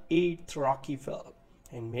it the 8th Rocky film,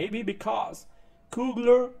 and maybe because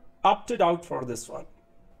Coogler opted out for this one.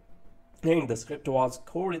 And the script was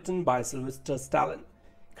co-written by Sylvester Stallone.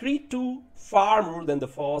 Creed 2, far more than the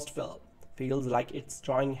first film, feels like it's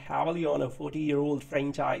drawing heavily on a 40-year-old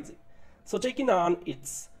franchise. So taken on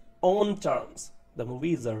its own terms, the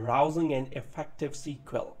movie is a rousing and effective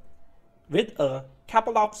sequel, with a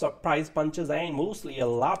couple of surprise punches and mostly a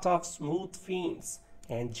lot of smooth feints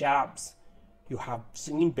and jabs you have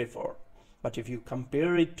seen before. But if you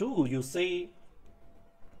compare it to, you say,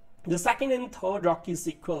 the second and third Rocky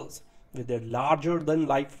sequels with their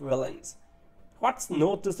larger-than-life villains, what's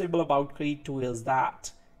noticeable about Creed 2 is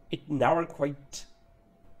that it never quite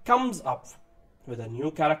comes up with a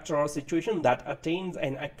new character or situation that attains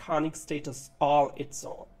an iconic status all its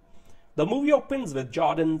own. The movie opens with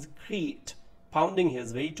Jordan's Creed pounding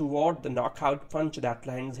his way toward the knockout punch that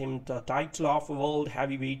lands him the title of World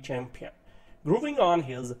Heavyweight Champion. Grooving on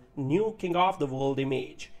his new King of the World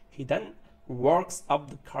image, he then works up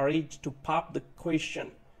the courage to pop the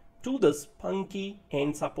question to the spunky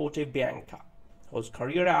and supportive Bianca, whose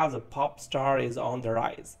career as a pop star is on the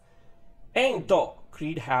rise. And though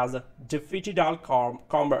Creed has defeated all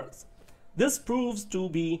comers, this proves to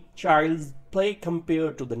be child's play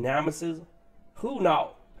compared to the nemesis who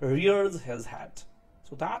now rears his head.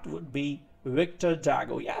 So that would be Victor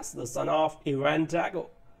Dago, yes, the son of Ivan Dago.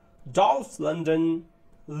 Dolph Lundgren,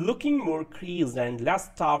 looking more creased and less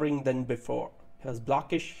towering than before, his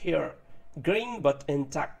blackish hair graying but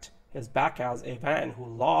intact, his back as Ivan who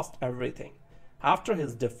lost everything after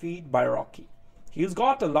his defeat by Rocky. He's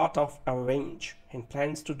got a lot of revenge and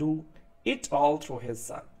plans to do it all through his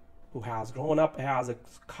son, who has grown up as a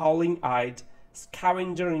scowling-eyed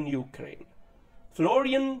scavenger in Ukraine.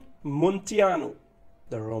 Florian Munteanu,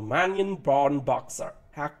 the Romanian-born boxer,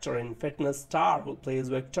 actor and fitness star who plays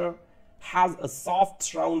Victor, has a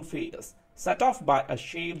soft round face set off by a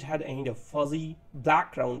shaved head and a fuzzy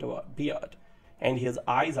black round beard, and his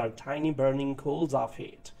eyes are tiny burning coals of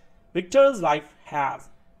hate. Victor's life has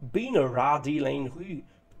been a raw deal and he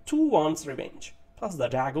too wants revenge. Plus the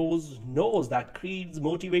Dagos knows that Creed's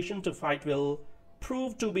motivation to fight will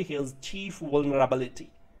prove to be his chief vulnerability.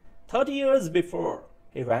 30 years before,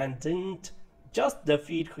 Ivan didn't just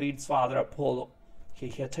defeat Creed's father Apollo. He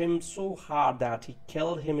hit him so hard that he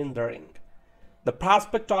killed him in the ring. The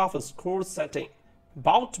prospect of a score-setting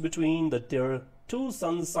bout between their two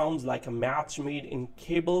sons sounds like a match made in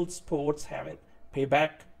cable sports heaven.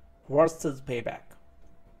 Payback versus payback.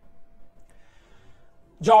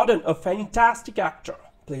 Jordan, a fantastic actor,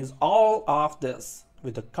 plays all of this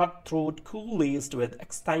with a cutthroat cool laced with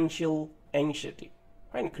existential anxiety.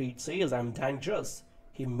 When Creed says I'm dangerous,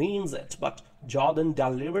 he means it, but Jordan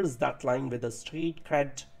delivers that line with a straight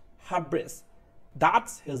cred hubris.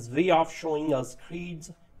 That's his way of showing us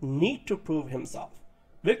Creed's need to prove himself.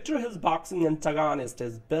 Victor, his boxing antagonist,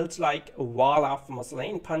 is built like a wall of muscle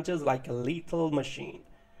and punches like a lethal machine.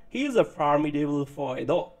 He is a formidable foe,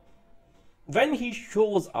 though. When he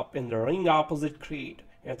shows up in the ring opposite Creed,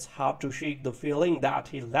 it's hard to shake the feeling that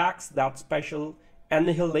he lacks that special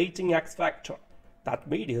annihilating X factor that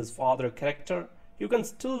made his father a character you can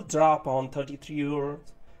still drop on 33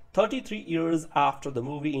 years after the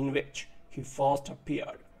movie in which he first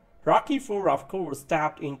appeared. Rocky IV, of course,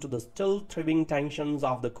 tapped into the still thriving tensions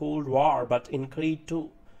of the Cold War, but in Creed II,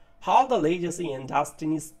 all the legacy and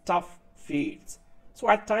destiny stuff fades, so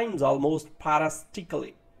at times almost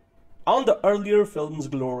parasitically, on the earlier film's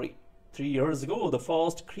glory. 3 years ago, the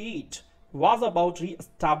first Creed was about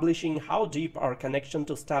re-establishing how deep our connection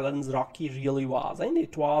to Stallone's Rocky really was, and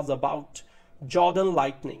it was about Jordan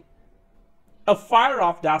lightning, a fire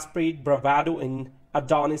of desperate bravado in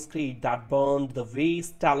Adonis Creed that burned the way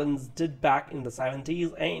Stallone's did back in the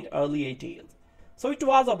 70s and early 80s. So it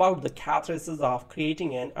was about the catharsis of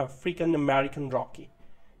creating an African-American Rocky.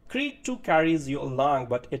 Creed 2 carries you along,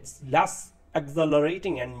 but it's less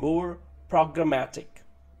exhilarating and more programmatic.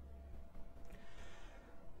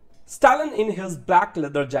 Stallone, in his black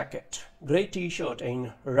leather jacket, grey t-shirt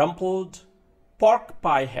and rumpled pork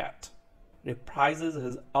pie hat, reprises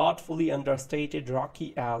his artfully understated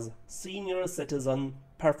Rocky as senior citizen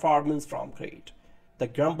performance from Creed. The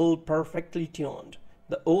grumble perfectly tuned,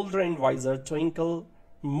 the older and wiser twinkle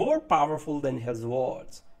more powerful than his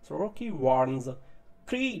words. So Rocky warns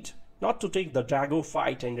Creed not to take the Drago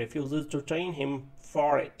fight and refuses to train him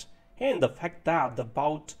for it. And the fact that the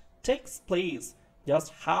bout takes place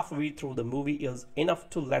just halfway through the movie is enough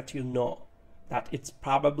to let you know that it's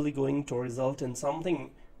probably going to result in something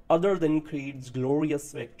other than Creed's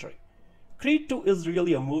glorious victory. Creed 2 is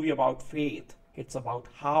really a movie about faith. It's about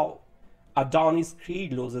how Adonis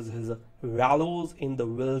Creed loses his valors in the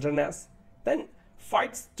wilderness, then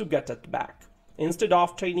fights to get it back. Instead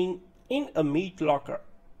of training in a meat locker,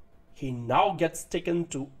 he now gets taken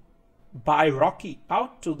to by Rocky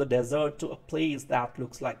out to the desert to a place that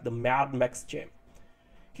looks like the Mad Max gym.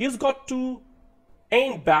 He's got to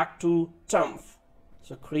and back to Triumph.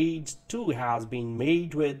 So Creed 2 has been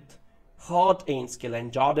made with heart and skill,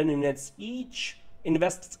 and Jordan invests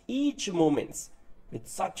each moment with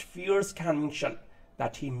such fierce conviction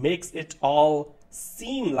that he makes it all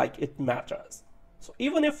seem like it matters. So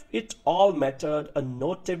even if it all mattered a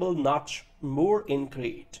notable notch more in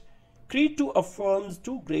Creed, Creed 2 affirms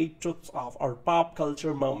two great truths of our pop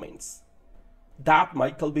culture moments. That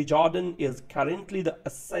Michael B. Jordan is currently the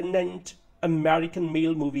ascendant American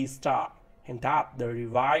male movie star, and that the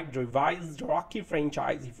revised Rocky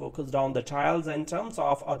franchise he focused on the trials and terms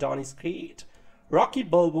of Adonis Creed, Rocky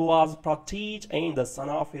Balboa's protege and the son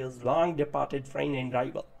of his long-departed friend and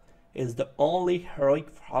rival, is the only heroic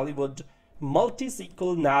Hollywood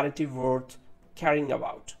multi-sequel narrative worth caring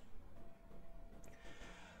about.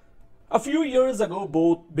 A few years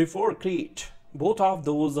ago, before Creed, both of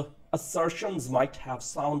those assertions might have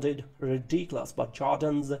sounded ridiculous, but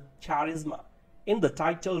Jordan's charisma in the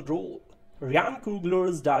title role, Ryan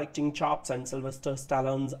Coogler's directing chops, and Sylvester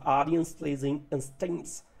Stallone's audience-pleasing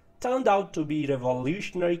instincts turned out to be a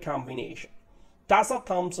revolutionary combination. Tessa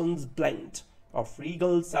Thompson's blend of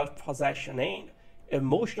regal self-possession and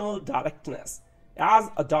emotional directness as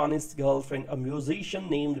Adonis' girlfriend, a musician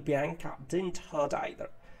named Bianca, didn't hurt either.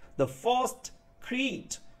 The first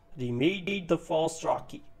Creed remade the first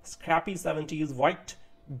Rocky, scrappy 70s white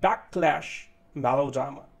backlash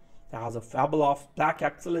melodrama, as a fable of black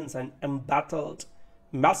excellence and embattled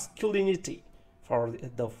masculinity for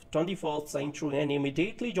the 21st century, and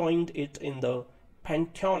immediately joined it in the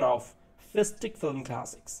pantheon of fistic film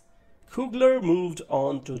classics. Coogler moved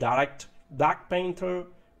on to direct Black Panther,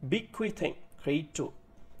 bequeathing Creed 2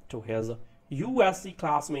 to his USC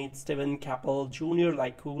classmate Steven Caple Jr.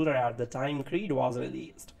 Like Coogler at the time Creed was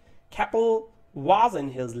released, Caple was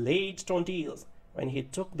in his late 20s when he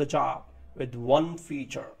took the job, with one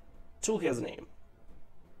feature to his name.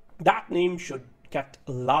 That name should get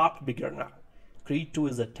a lot bigger now. Creed 2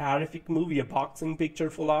 is a terrific movie, a boxing picture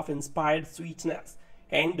full of inspired sweetness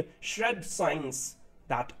and shred science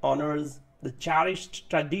that honors the cherished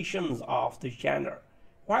traditions of the genre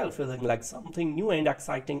while feeling like something new and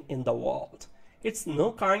exciting in the world. It's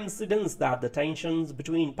no coincidence that the tensions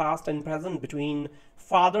between past and present, between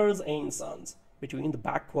fathers and sons, between the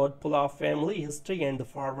backward pull of family history and the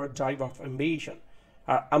forward drive of ambition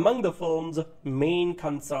are among the film's main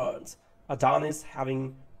concerns. Adonis,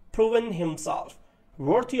 having proven himself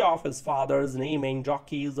worthy of his father's name and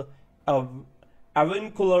Rocky's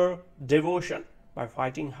avuncular devotion by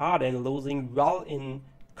fighting hard and losing well in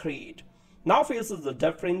Creed, now faces a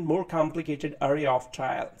different, more complicated array of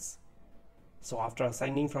trials. So after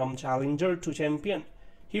ascending from challenger to champion,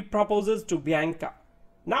 he proposes to Bianca.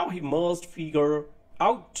 Now he must figure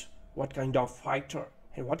out what kind of fighter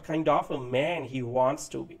and what kind of a man he wants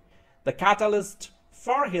to be. The catalyst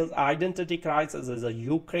for his identity crisis is a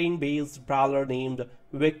Ukraine-based brawler named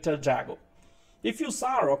Victor Drago. If you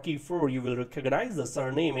saw Rocky IV, you will recognize the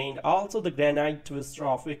surname and also the granite twister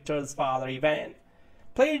of Victor's father Ivan,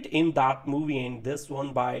 played in that movie and this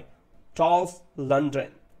one by Dolph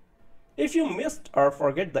Lundgren. If you missed or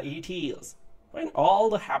forget the 80s, when all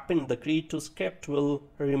that happened, the Creed II script will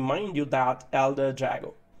remind you that Elder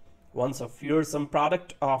Drago, once a fearsome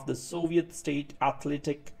product of the Soviet state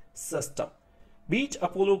athletic system, beat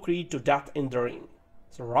Apollo Creed to death in the ring.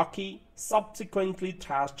 So Rocky subsequently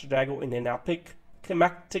thrashed Drago in an epic,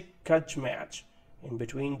 climactic grudge match. In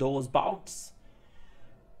between those bouts,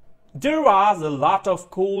 there was a lot of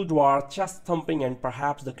Cold War chest thumping and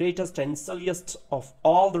perhaps the greatest and silliest of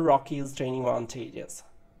all the Rocky's training montages.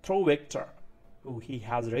 Through Victor, who he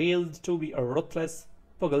has raised to be a ruthless,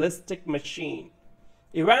 pugilistic machine,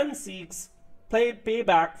 Ivan seeks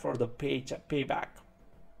payback for the payback.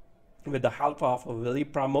 With the help of a willy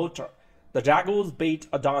promoter, the Dragos bait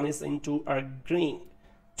Adonis into agreeing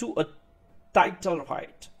to a title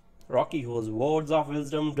fight. Rocky, whose words of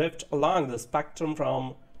wisdom drift along the spectrum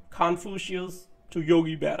from Confucius to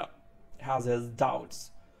Yogi Berra, has his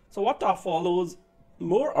doubts. So what follows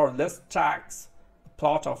more or less tracks the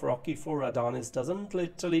plot of Rocky IV. Adonis doesn't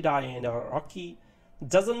literally die and Rocky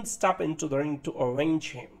doesn't step into the ring to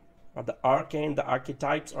avenge him, but the arc and the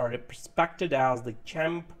archetypes are respected as the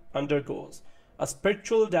champ undergoes a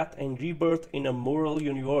spiritual death and rebirth in a moral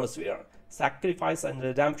universe where sacrifice and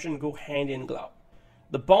redemption go hand in glove.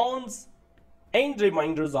 The bonds and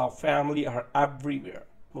reminders of family are everywhere,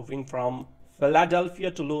 moving from Philadelphia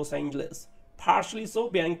to Los Angeles, partially so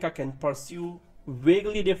Bianca can pursue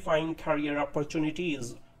vaguely defined career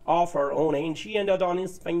opportunities of her own, and she and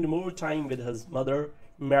Adonis spend more time with his mother,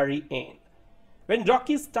 Mary Ann. When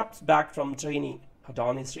Rocky steps back from training,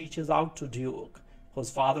 Adonis reaches out to Duke, whose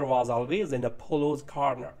father was always in Apollo's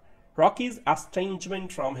corner. Rocky's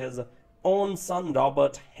estrangement from his own son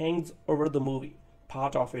Robert hangs over the movie,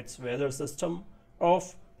 part of its weather system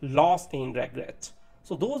of loss and regret.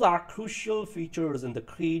 So those are crucial features in the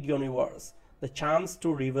Creed universe. The chance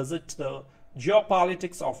to revisit the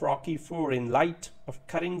geopolitics of Rocky IV in light of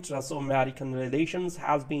current Russo-American relations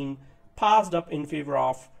has been passed up in favor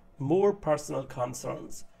of more personal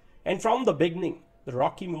concerns. And from the beginning, the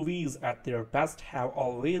Rocky movies at their best have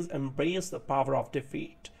always embraced the power of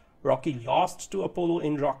defeat. Rocky lost to Apollo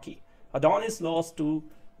in Rocky. Adonis lost to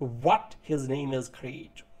what his name is,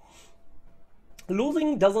 Creed.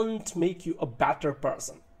 Losing doesn't make you a better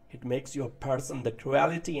person. It makes you a person. The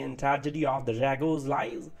cruelty and tragedy of the Dragos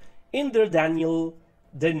lies in their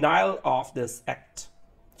denial of this act.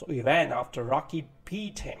 So even after Rocky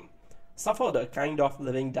beat him, suffered a kind of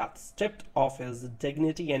living death, stripped of his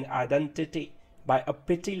dignity and identity by a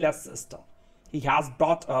pitiless system, he has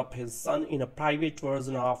brought up his son in a private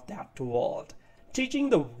version of that world, teaching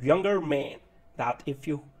the younger man that if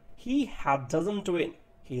he doesn't win,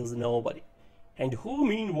 he is nobody. And who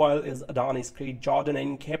meanwhile is Adonis? Creed, Jordan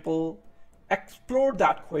and Caple explored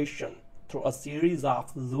that question through a series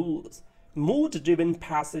of loose, mood-driven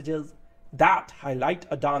passages that highlight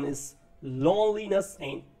Adonis' loneliness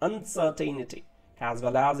and uncertainty, as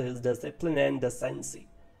well as his discipline and decency.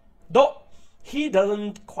 Though he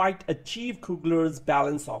doesn't quite achieve Coogler's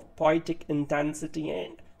balance of poetic intensity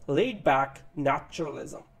and laid-back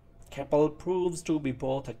naturalism, Caple proves to be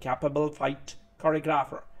both a capable fight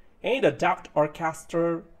choreographer and a deft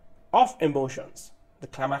orchestrator of emotions. The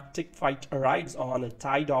climactic fight arrives on a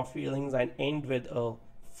tide of feelings and ends with a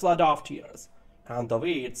flood of tears. And the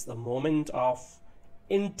way it's the moment of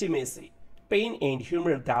intimacy, pain and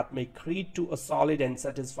humor that make Creed II a solid and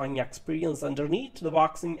satisfying experience. Underneath the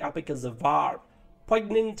boxing epic is a warm,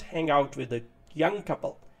 poignant hangout with a young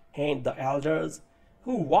couple and the elders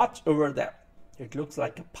who watch over them. It looks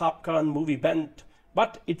like a popcorn movie bent,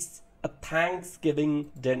 but it's a Thanksgiving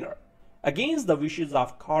dinner. Against the wishes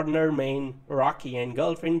of corner man Rocky and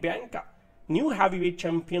girlfriend Bianca, new heavyweight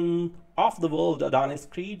champion of the world Adonis,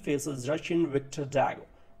 Creed faces Russian Victor Drago,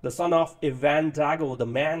 the son of Ivan Drago, the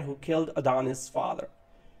man who killed Adonis' father.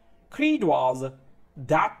 Creed was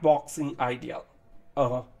that boxing ideal,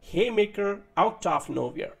 a haymaker out of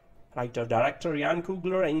nowhere. Writer-director Ryan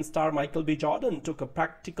Coogler and star Michael B. Jordan took a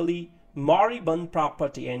practically moribund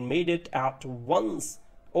property and made it at once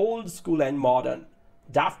old school and modern,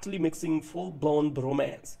 deftly mixing full-blown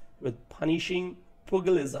bromance with punishing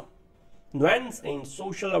pugilism, nuance and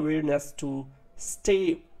social awareness to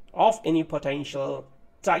stave off any potential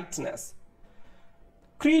tightness.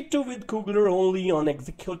 Creed 2 with Coogler only on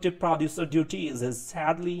executive producer duties is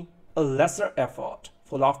sadly a lesser effort,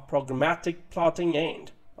 full of programmatic plotting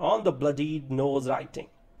and on the bloodied nose writing,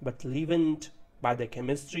 but leavened by the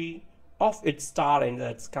chemistry of its star and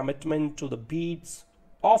its commitment to the beats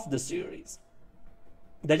of the series.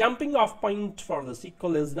 The jumping off point for the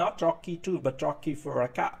sequel is not Rocky 2 but Rocky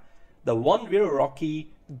IV, the one where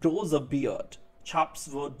Rocky grows a beard, chops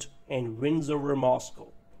wood and wins over Moscow.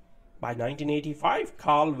 By 1985,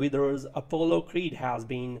 Carl Weathers' Apollo Creed has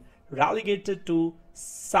been relegated to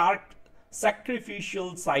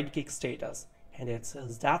sacrificial sidekick status, and it's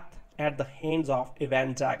his death at the hands of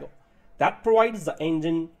Ivan Drago that provides the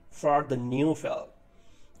engine for the new film.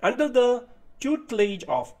 Under the tutelage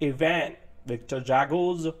of Ivan, Victor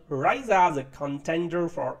Drago's rise as a contender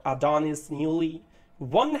for Adonis' newly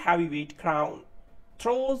won heavyweight crown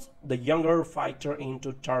throws the younger fighter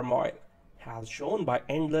into turmoil, as shown by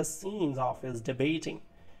endless scenes of his debating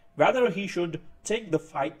whether he should take the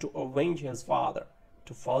fight to avenge his father.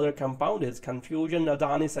 To further compound his confusion,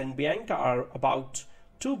 Adonis and Bianca are about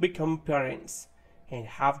to become parents and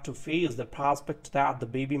have to face the prospect that the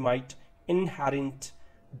baby might inherit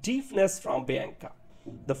deafness from Bianca.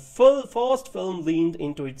 The first film leaned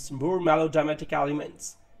into its more melodramatic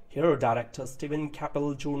elements. Here, director Steven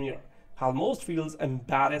Caple Jr. almost feels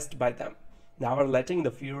embarrassed by them, never letting the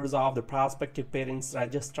fears of the prospective parents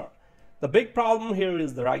register. The big problem here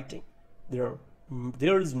is the writing. There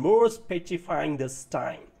is more speechifying this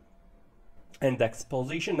time, and the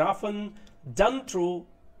exposition often done through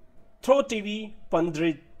TV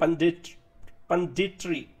punditry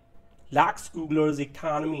lacks Coogler's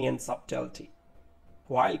economy and subtlety.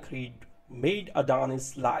 While Creed made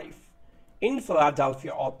Adonis' life in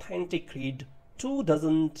Philadelphia authentic, Creed 2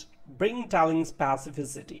 doesn't bring telling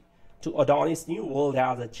specificity to Adonis' new world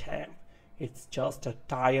as a champ. It's just a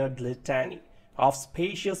tired litany of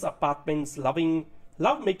spacious apartments,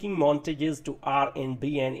 love-making montages to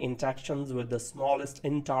R&B and interactions with the smallest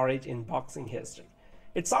entourage in boxing history.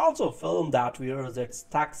 It's also a film that wears its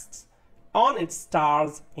texts on its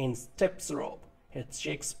stars and steps robe. It's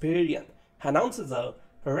Shakespearean, announces a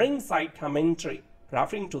ringside commentary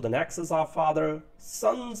referring to the nexus of father,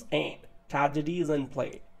 sons, and tragedies in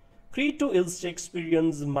play. Creed 2 is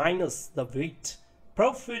Shakespearean's minus the wit,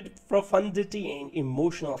 profundity, and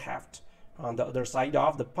emotional heft. On the other side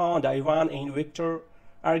of the pond, Ivan and Victor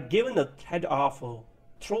are given a thread of a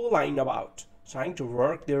through line about trying to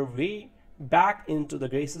work their way back into the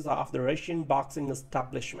graces of the Russian boxing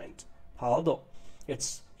establishment. Although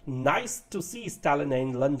it's nice to see Stallone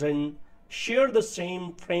and Lundgren share the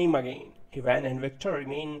same frame again, Ivan and Victor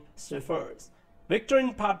remain surfers. Victor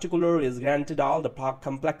in particular is granted all the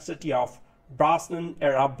complexity of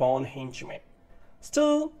Brosnan-era Bond henchmen.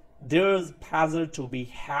 Still, there's pleasure to be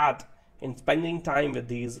had in spending time with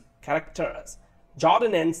these characters.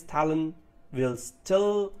 Jordan and Stallone will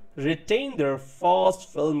still retain their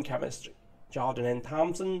first film chemistry. Jordan and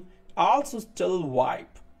Thompson also still vibe,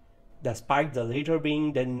 despite the latter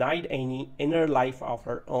being denied any inner life of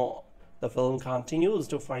her own. The film continues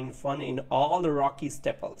to find fun in all the Rocky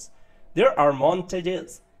staples. There are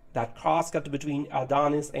montages that cross-cut between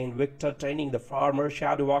Adonis and Victor training the former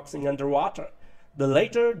shadowboxing underwater, the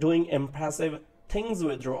latter doing impressive things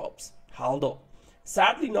with ropes. Although,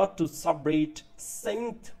 sadly not to celebrate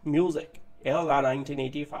synth music, Ella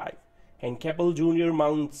 1985, and Caple Jr.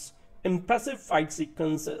 mounts impressive fight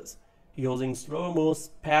sequences using slow-mo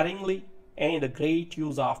sparingly and a great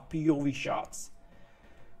use of POV shots.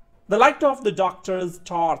 The light of the Doctor's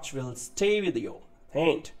torch will stay with you,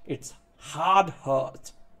 and it's hard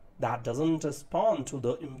hurt that doesn't respond to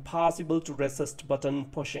the impossible to resist button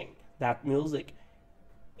pushing that music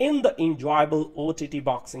in the enjoyable OTT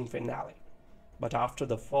boxing finale. But after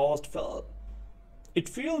the first film, it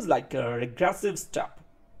feels like a regressive step.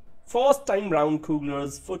 First time round,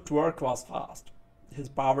 Coogler's footwork was fast, his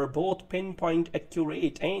power both pinpoint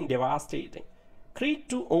accurate and devastating. Creed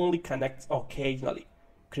 2 only connects occasionally.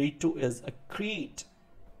 Creed 2 is a Creed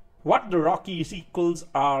what the Rocky sequels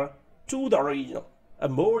are to the original, a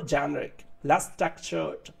more generic, less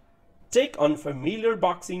textured take on familiar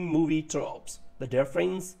boxing movie tropes. The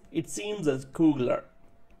difference, it seems, is Coogler.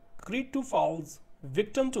 Creed 2 falls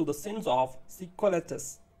victim to the sins of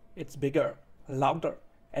sequelitis. It's bigger, louder,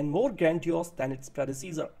 and more grandiose than its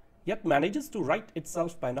predecessor, yet manages to right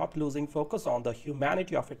itself by not losing focus on the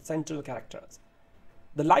humanity of its central characters.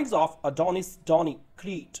 The lives of Adonis Donnie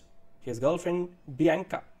Creed, his girlfriend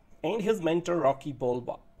Bianca, and his mentor Rocky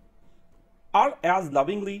Balboa are as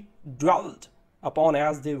lovingly dwelled upon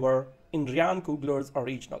as they were in Ryan Coogler's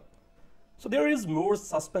original. So there is more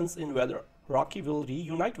suspense in whether Rocky will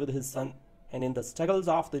reunite with his son and in the struggles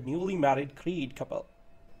of the newly married Creed couple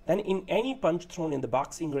than in any punch thrown in the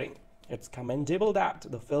boxing ring. It's commendable that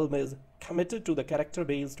the film is committed to the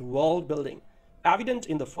character-based world building evident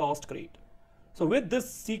in the first Creed. So with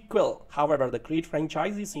this sequel, however, the Creed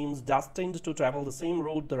franchise seems destined to travel the same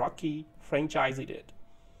road the Rocky franchise did.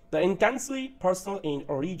 The intensely personal and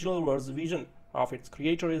original vision of its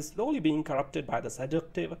creator is slowly being corrupted by the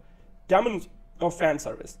seductive demons of fan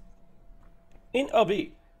service. In a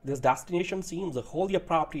way, this destination seems wholly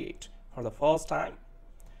appropriate for the first time.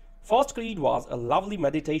 First Creed was a lovely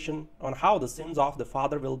meditation on how the sins of the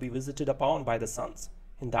father will be visited upon by the sons.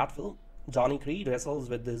 In that film, Johnny Creed wrestles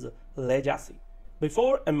with his legacy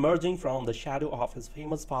before emerging from the shadow of his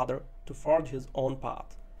famous father to forge his own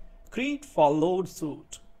path. Creed followed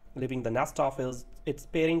suit, leaving the nest of its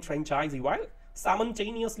parent franchise while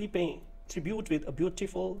simultaneously paying tribute with a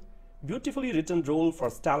beautifully written role for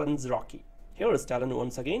Stallone's Rocky. Here Stallone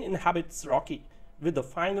once again inhabits Rocky with the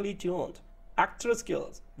finely tuned actor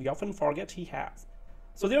skills we often forget he has.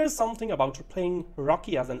 So there is something about playing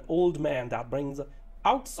Rocky as an old man that brings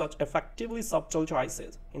out such effectively subtle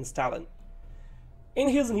choices in Stallone. In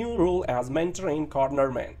his new role as mentor and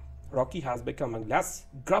cornerman, Rocky has become a less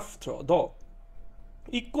gruff though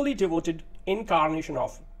equally devoted incarnation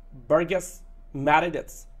of Burgess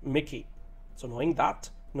Meredith's Mickey. So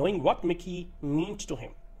knowing what Mickey meant to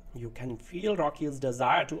him, you can feel Rocky's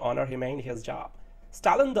desire to honor him and his job.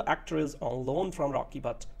 Stallone the actor is on loan from Rocky,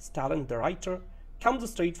 but Stallone the writer comes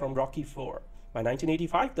straight from Rocky IV. By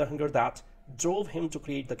 1985, the hunger that drove him to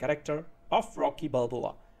create the character of Rocky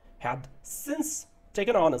Balboa had since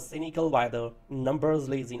taken on a cynical by the numbers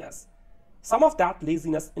laziness. Some of that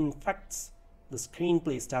laziness infects the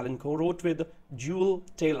screenplay Stallone co-wrote with Juel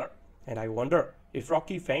Taylor, and I wonder if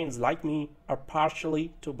Rocky fans like me are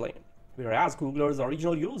partially to blame. Whereas Coogler's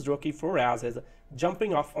original used Rocky IV as his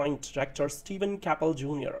jumping-off point, director Steven Caple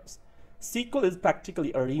Jr.'s sequel is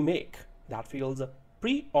practically a remake that feels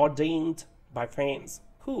preordained by fans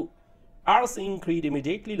who are seeing Creed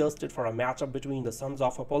immediately lusted for a matchup between the sons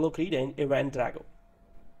of Apollo Creed and Ivan Drago.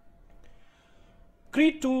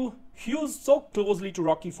 Creed 2 hews so closely to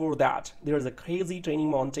Rocky IV that there is a crazy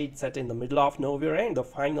training montage set in the middle of nowhere and the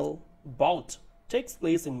final bout takes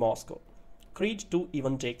place in Moscow. Creed 2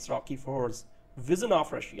 even takes Rocky IV's vision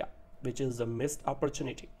of Russia, which is a missed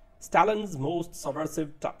opportunity. Stallone's most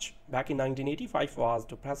subversive touch back in 1985 was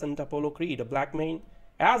to present Apollo Creed, a black man,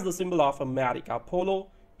 as the symbol of America. Apollo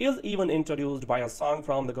is even introduced by a song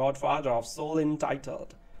from the Godfather of Soul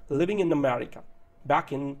entitled Living in America.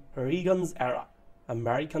 Back in Reagan's era,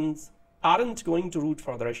 Americans aren't going to root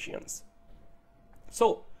for the Russians.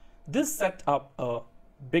 So this set up a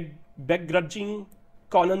begrudging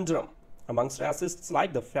conundrum amongst racists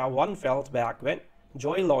like the one felt back when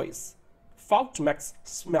Joey Lois fought Max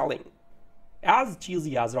Schmeling. As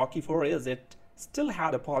cheesy as Rocky IV is, it still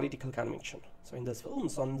had a political conviction. So in this film,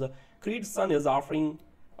 Creed's son is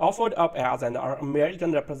offered up as an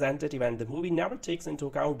American representative, and the movie never takes into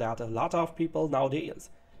account that a lot of people nowadays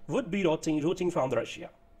would be rooting from Russia.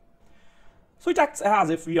 So it acts as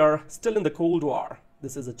if we are still in the Cold War.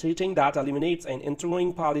 This is a cheating that eliminates an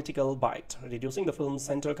enduring political bite, reducing the film's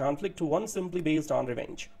central conflict to one simply based on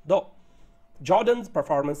revenge. Though Jordan's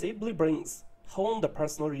performance ably brings home the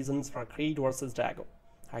personal reasons for Creed versus Drago,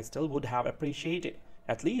 I still would have appreciated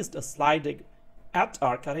at least a slight dig at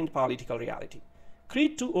our current political reality.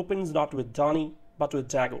 Creed 2 opens not with Donnie, but with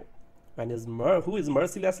Drago, who is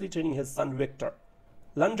mercilessly training his son Victor.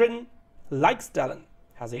 Lundgren, like Stallone,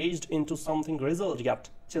 has aged into something grizzled yet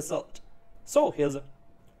chiseled, so his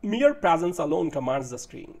mere presence alone commands the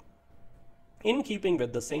screen. In keeping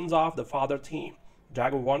with the sins of the father theme,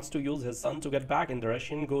 Drago wants to use his son to get back in the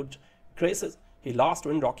Russian good graces he lost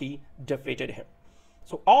when Rocky defeated him.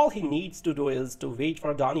 So all he needs to do is to wait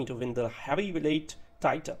for Donnie to win the heavyweight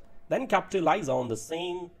title, then capitalize on the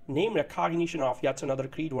same name recognition of yet another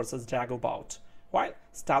Creed versus Drago bout. While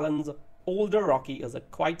Stallone's older Rocky is a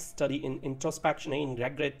quiet study in introspection and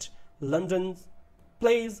regret, Lundgren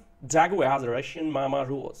plays Drago as a Russian Mama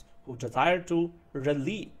Rose who desired to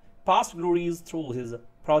relive past glories through his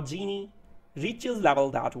progeny reaches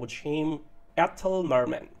level that would shame Ethel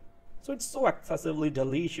Merman. So it's so excessively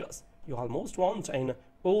delicious. You almost want an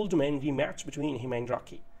old man rematch between him and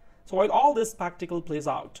Rocky. So while all this spectacle plays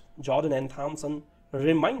out, Jordan and Thompson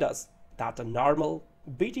remind us that a normal,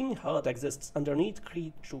 beating heart exists underneath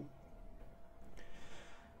Creed 2.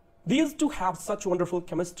 These two have such wonderful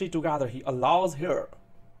chemistry together. He allows her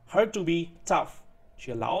to be tough.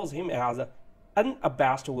 She allows him as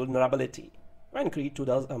unabashed vulnerability. When Creed 2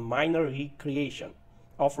 does a minor recreation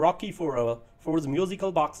of Rocky IV's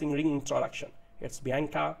musical boxing ring introduction, it's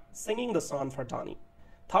Bianca singing the song for Donnie.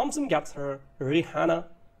 Thompson gets her Rihanna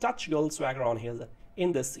touch girl swagger on his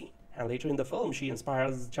in this scene. And later in the film, she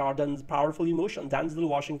inspires Jordan's powerful emotion, Denzel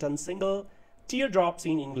Washington's single teardrop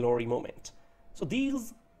scene in Glory moment. So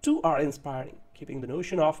these two are inspiring, keeping the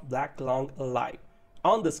notion of Black Lung alive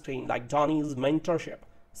on the screen, like Donnie's mentorship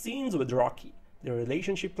scenes with Rocky. Their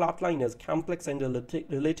relationship plotline is complex and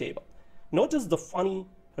relatable. Notice the funny,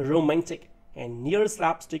 romantic, and near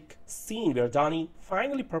slapstick scene where Donnie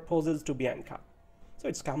finally proposes to Bianca. So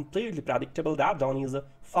it's completely predictable that Donnie's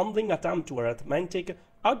fumbling attempt to a romantic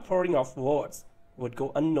outpouring of words would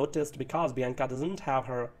go unnoticed because Bianca doesn't have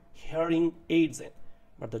her hearing aids in.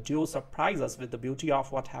 But the duo surprise us with the beauty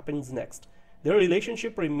of what happens next. Their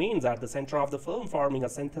relationship remains at the center of the film, forming a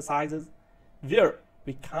synthesis where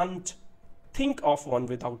we can't think of one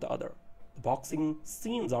without the other. The boxing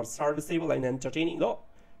scenes are serviceable and entertaining, though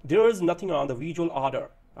there is nothing on the visual order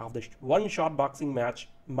of the one-shot boxing match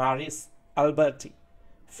Maris Alberti,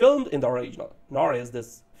 filmed in the original, nor is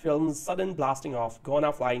this film's sudden blasting off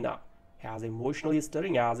Gonna Fly Now as emotionally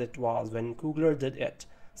stirring as it was when Coogler did it.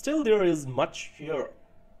 Still, there is much here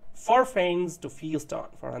for fans to feast on,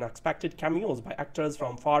 for unexpected cameos by actors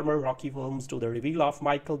from former Rocky films to the reveal of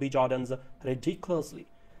Michael B. Jordan's ridiculously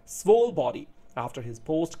swole body after his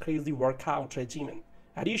post-crazy workout regimen.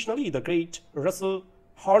 Additionally, the great Russell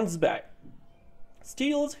Hornsby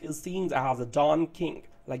steals his scenes as a Don King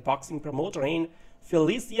like boxing promoter, and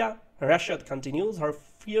Phylicia Rashad continues her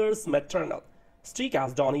fierce maternal streak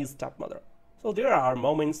as Donnie's stepmother. So there are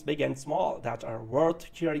moments big and small that are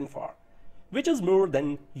worth cheering for, which is more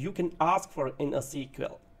than you can ask for in a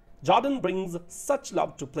sequel. Jordan brings such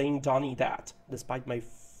love to playing Donnie that, despite my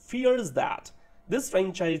fears that this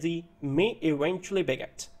franchise may eventually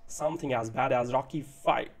beget something as bad as Rocky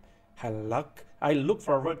V, I look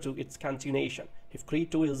forward to its continuation. If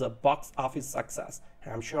Creed 2 is a box office success,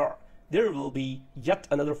 I'm sure there will be yet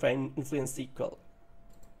another fan-influenced sequel.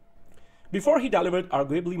 Before he delivered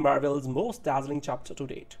arguably Marvel's most dazzling chapter to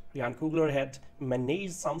date, Ryan Coogler had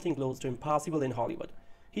managed something close to impossible in Hollywood.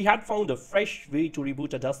 He had found a fresh way to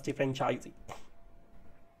reboot a dusty franchise.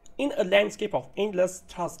 In a landscape of endless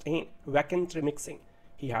thrust and vacant remixing,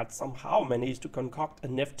 he had somehow managed to concoct a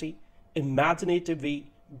nifty, imaginative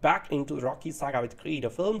way back into the Rocky saga with Creed, a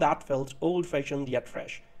film that felt old-fashioned yet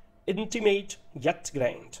fresh, intimate yet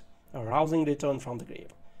grand, a rousing return from the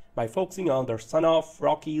grave. By focusing on the son of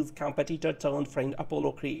Rocky's competitor turned friend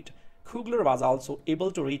Apollo Creed, Coogler was also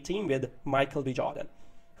able to re-team with Michael B. Jordan,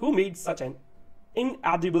 who made such an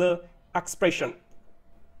inaudible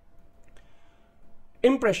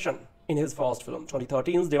impression in his first film,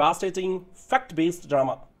 2013's devastating fact-based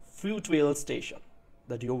drama Fruitvale Station.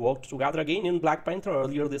 The duo worked together again in Black Panther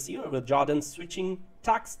earlier this year, with Jordan switching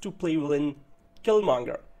tacks to play villain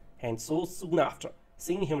Killmonger, and so soon after,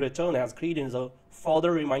 seeing him return as Creed is a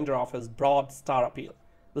further reminder of his broad star appeal,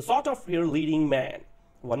 the sort of real leading man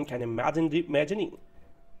one can imagining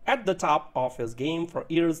at the top of his game for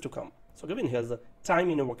years to come. So given his time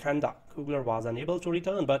in Wakanda, Coogler was unable to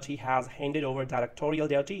return, but he has handed over directorial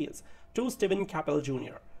duties to Steven Caple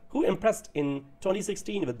Jr., who impressed in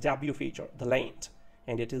 2016 with debut feature The Land,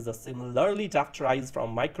 and it is a similarly deft rise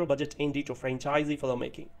from micro-budget indie to franchisee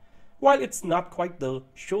filmmaking. While it's not quite the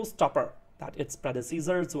showstopper that its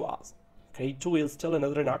predecessors was, Creed 2 is still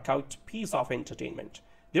another knockout piece of entertainment.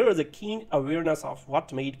 There is a keen awareness of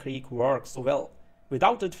what made Creed work so well,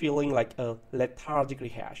 without it feeling like a lethargic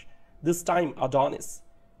rehash. This time, Adonis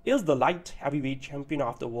is the light heavyweight champion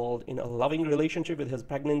of the world in a loving relationship with his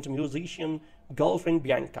pregnant musician girlfriend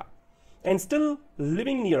Bianca, and still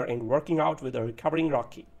living near and working out with a recovering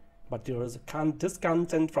Rocky. But there is a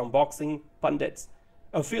discontent from boxing pundits,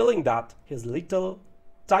 a feeling that his little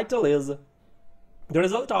title is the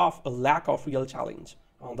result of a lack of real challenge.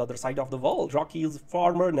 On the other side of the world, Rocky's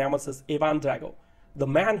former nemesis Ivan Drago, the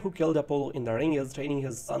man who killed Apollo in the ring, is training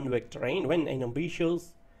his son Victor, and when an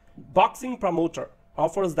ambitious boxing promoter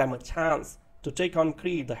offers them a chance to take on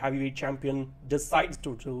Creed, the heavyweight champion decides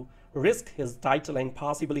to risk his title and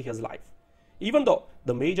possibly his life. Even though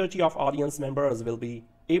the majority of audience members will be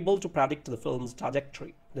able to predict the film's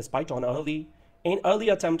trajectory, despite an early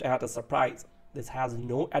attempt at a surprise, this has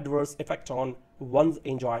no adverse effect on one's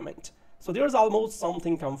enjoyment. So there's almost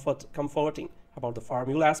something comforting about the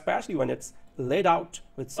formula, especially when it's laid out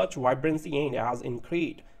with such vibrancy and, as in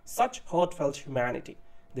Creed, such heartfelt humanity.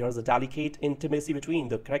 There's a delicate intimacy between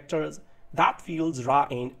the characters that feels raw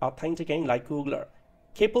and authentic, and like Coogler,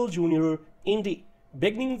 Caple Jr. indie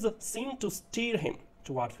beginnings seem to steer him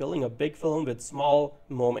toward filling a big film with small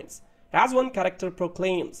moments. As one character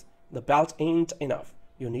proclaims, the belt ain't enough,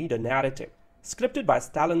 you need a narrative. Scripted by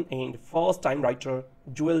Stallone and first-time writer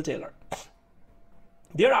Juel Taylor.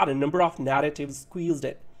 There are a number of narratives squeezed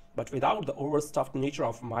in, but without the overstuffed nature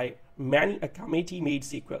of many a committee-made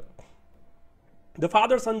sequel. The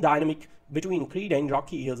father-son dynamic between Creed and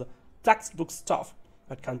Rocky is textbook stuff,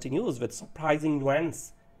 but continues with surprising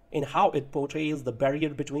nuance in how it portrays the barrier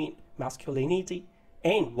between masculinity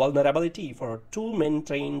and vulnerability for two men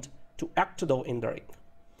trained to act though in the ring.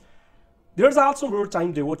 There's also more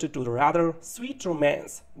time devoted to the rather sweet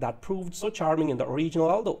romance that proved so charming in the original,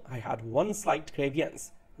 although I had one slight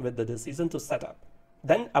grievance with the decision to set up,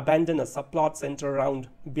 then abandon a subplot centered around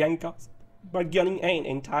Bianca's beginning an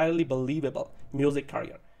entirely believable music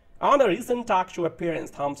career. On a recent talk show appearance,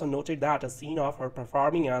 Thompson noted that a scene of her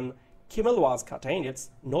performing on Kimmel was cut, and it's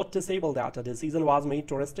noticeable that a decision was made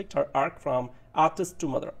to restrict her arc from artist to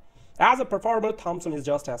mother. As a performer, Thompson is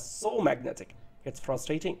just as so magnetic. It's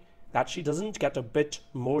frustrating that she doesn't get a bit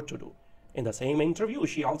more to do. In the same interview,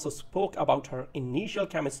 she also spoke about her initial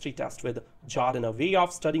chemistry test with Jordan, a way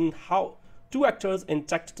of studying how two actors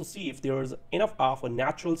interact to see if there's enough of a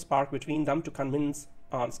natural spark between them to convince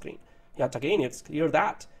on screen. Yet again, it's clear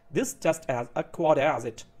that this test, as awkward as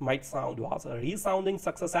it might sound, was a resounding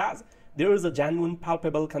success, as there is a genuine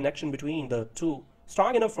palpable connection between the two,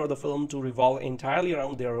 strong enough for the film to revolve entirely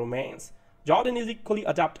around their romance. Jordan is equally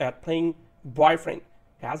adept at playing boyfriend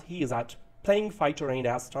as he is at playing fighter, and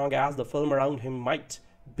as strong as the film around him might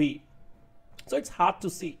be. So it's hard to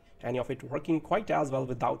see any of it working quite as well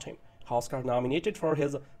without him. Oscar nominated for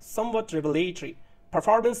his somewhat revelatory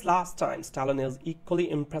performance last time, Stallone is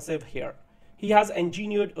equally impressive here. He has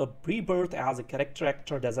engineered a rebirth as a character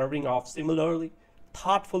actor deserving of similarly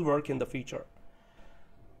thoughtful work in the future.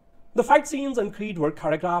 The fight scenes in Creed were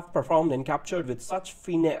choreographed, performed, and captured with such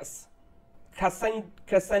finesse,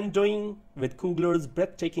 crescendoing with Coogler's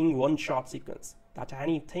breathtaking one-shot sequence, that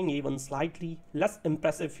anything even slightly less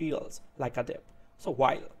impressive feels like a dip. So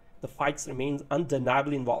while the fights remains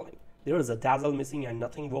undeniably involving, there is a dazzle missing and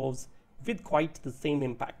nothing woves with quite the same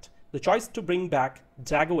impact. The choice to bring back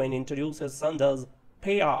Dago and introduce his son does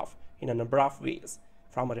pay off in a number of ways,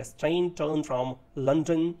 from a restrained turn from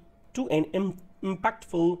London to an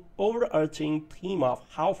impactful overarching theme of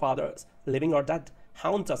how fathers, living or dead,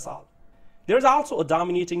 haunt us all. There's also a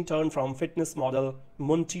dominating turn from fitness model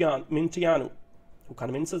Munteanu, who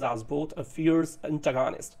convinces us both a fierce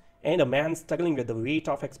antagonist and a man struggling with the weight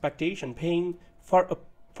of expectation, paying for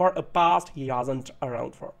a past he wasn't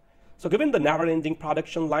around for. So given the never-ending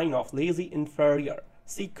production line of lazy inferior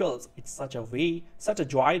sequels, it's such a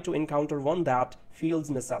joy to encounter one that feels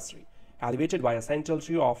necessary, elevated by a central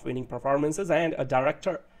trio of winning performances and a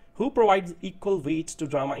director who provides equal weight to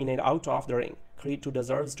drama in and out of the ring. Creed 2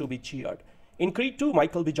 deserves to be cheered. In Creed 2,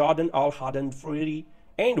 Michael B. Jordan, all hardened fury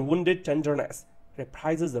and wounded tenderness,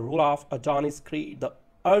 reprises the role of Adonis Creed, the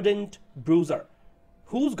ardent bruiser,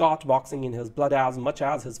 who's got boxing in his blood as much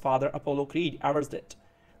as his father Apollo Creed ever did.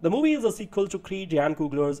 The movie is a sequel to Creed, Ryan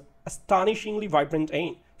Coogler's astonishingly vibrant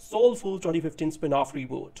and soulful 2015 spin-off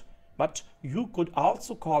reboot. But you could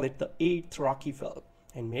also call it the 8th Rocky film,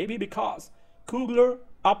 and maybe because Coogler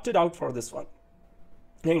opted out for this one.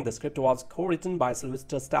 And the script was co-written by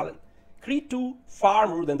Sylvester Stallone. Creed 2, far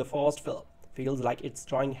more than the first film, feels like it's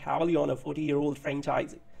drawing heavily on a 40-year-old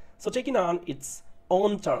franchise. So taking on its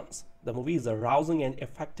own terms, the movie is a rousing and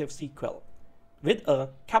effective sequel, with a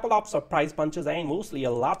couple of surprise punches and mostly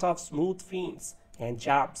a lot of smooth feints and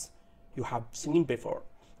jabs you have seen before.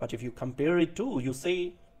 But if you compare it to, you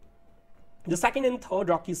say, the second and third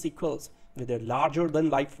Rocky sequels with their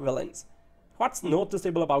larger-than-life villains, what's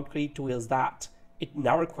noticeable about Creed 2 is that it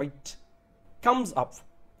never quite comes up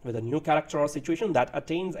with a new character or situation that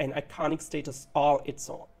attains an iconic status all its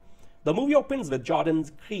own. The movie opens with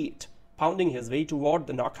Jordan's Creed pounding his way toward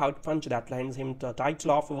the knockout punch that lands him the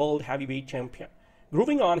title of world heavyweight champion.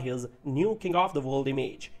 Grooving on his new king of the world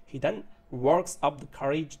image, he then works up the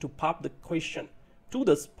courage to pop the question to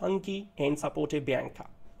the spunky and supportive Bianca,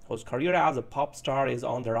 whose career as a pop star is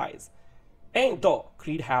on the rise. And though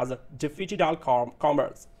Creed has defeated all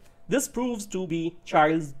comers, this proves to be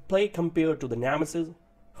child's play compared to the nemesis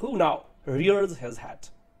who now rears his head.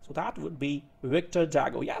 So that would be Victor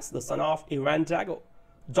Dago, yes, the son of Ivan Dago.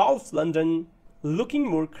 Dolph Lundgren, looking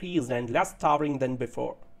more creased and less towering than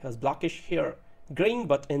before, his blackish hair graying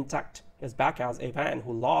but intact, is back as a man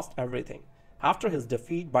who lost everything after his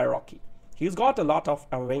defeat by Rocky. He's got a lot of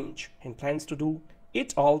revenge and plans to do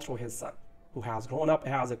it all through his son, who has grown up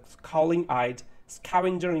as a scowling-eyed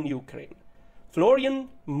scavenger in Ukraine. Florian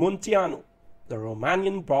Munteanu, the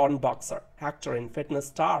Romanian-born boxer, actor and fitness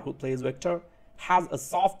star who plays Victor, has a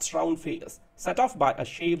soft, round face set off by a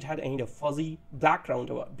shaved head and a fuzzy black round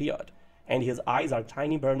beard, and his eyes are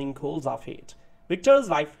tiny burning coals of hate. Victor's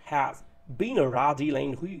life has been a raw deal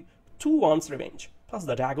and he too wants revenge. Plus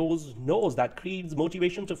the Dagos knows that Creed's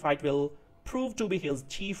motivation to fight will prove to be his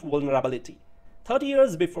chief vulnerability. 30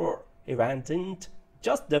 years before, Ivan didn't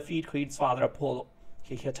just defeat Creed's father Apollo.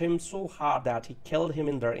 He hit him so hard that he killed him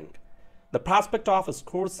in the ring. The prospect of a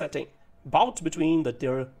score-setting bout between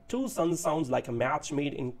their two sons sounds like a match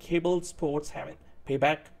made in cable sports heaven.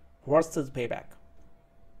 Payback versus payback.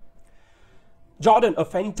 Jordan, a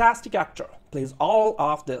fantastic actor, plays all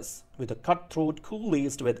of this with a cutthroat cool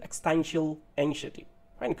laced with existential anxiety.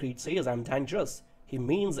 When Creed says, "I'm dangerous," he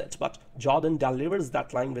means it, but Jordan delivers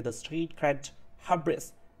that line with a straight-cred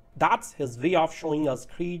hubris. That's his way of showing us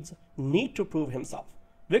Creed's need to prove himself.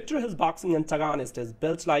 Victor, his boxing antagonist, is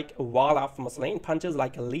built like a wall of muscle and punches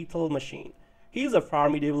like a lethal machine. He's a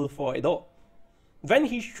formidable foe, though. When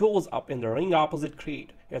he shows up in the ring opposite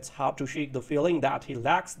Creed, it's hard to shake the feeling that he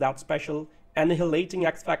lacks that special annihilating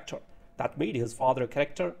X factor that made his father a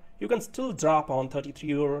character you can still drop on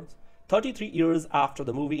 33 years after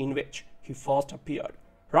the movie in which he first appeared.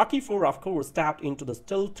 Rocky IV, of course, tapped into the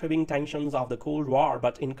still thriving tensions of the Cold War,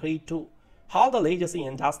 but in Creed II, all the legacy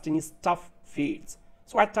and destiny stuff fades,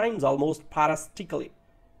 so at times almost parasitically,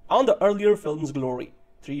 on the earlier film's glory.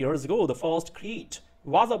 3 years ago, the first Creed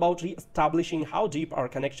was about re-establishing how deep our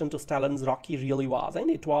connection to Stallone's Rocky really was,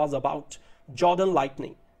 and it was about Jordan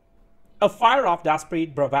lightning, a fire of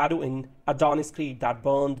desperate bravado in Adonis Creed that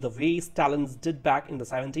burned the way Stallone's did back in the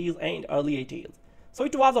 70s and early 80s. So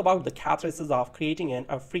it was about the catharsis of creating an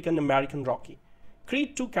African-American Rocky.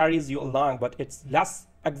 Creed 2 carries you along, but it's less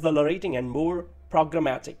exhilarating and more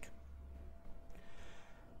programmatic.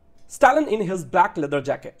 Stallone, in his black leather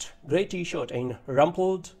jacket, grey t-shirt and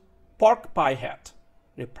rumpled pork pie hat,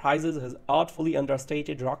 reprises his artfully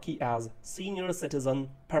understated Rocky as senior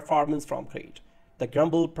citizen performance from Creed. The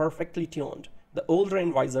grumble perfectly tuned, the older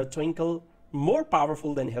and wiser twinkle more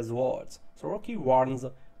powerful than his words. So Rocky warns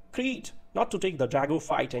Creed not to take the Drago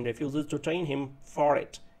fight and refuses to train him for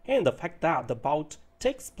it. And the fact that the bout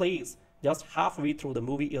takes place just halfway through the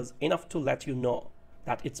movie is enough to let you know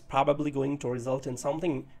that it's probably going to result in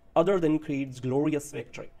something other than Creed's glorious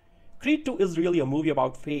victory. Creed 2 is really a movie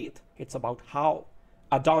about faith. It's about how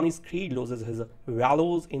Adonis Creed loses his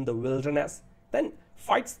valors in the wilderness, then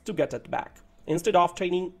fights to get it back. Instead of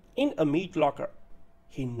training in a meat locker,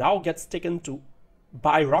 he now gets taken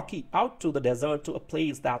by Rocky out to the desert to a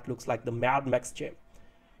place that looks like the Mad Max gym.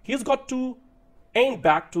 He's got to and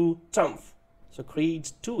back to triumph. So Creed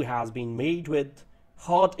 2 has been made with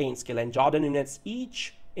heart and skill, and Jordan invests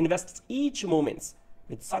each moment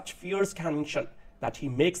with such fierce conviction that he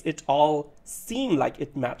makes it all seem like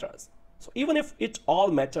it matters. So even if it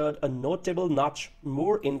all mattered a notable notch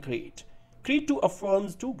more in Creed, Creed 2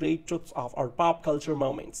 affirms two great truths of our pop culture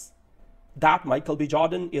moments. That Michael B.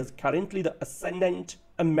 Jordan is currently the ascendant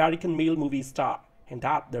American male movie star, and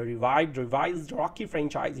that the revised Rocky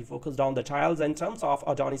franchise is focused on the trials and triumphs of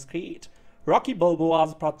Adonis Creed. Rocky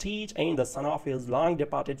Balboa's protege and the son of his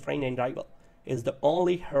long-departed friend and rival is the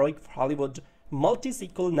only heroic Hollywood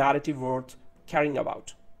multi-sequel narrative worth caring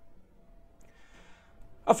about.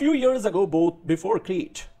 A few years ago, before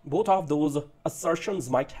Creed, both of those assertions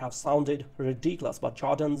might have sounded ridiculous, but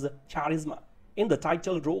Jordan's charisma in the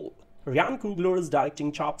title role, Ryan Coogler's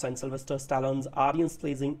directing chops, and Sylvester Stallone's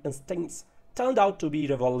audience-pleasing instincts turned out to be a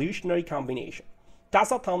revolutionary combination.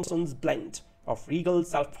 Tessa Thompson's blend of regal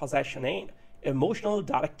self-possession and emotional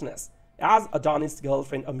directness as Adonis'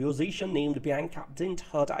 girlfriend, a musician named Bianca, didn't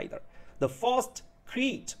hurt either. The first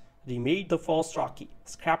Creed remade the first Rocky,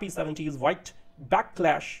 scrappy 70s white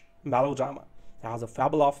backlash melodrama, as a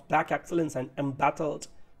fable of black excellence and embattled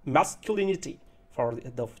masculinity for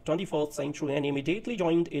the 21st century, and immediately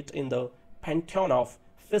joined it in the pantheon of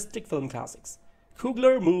fistic film classics.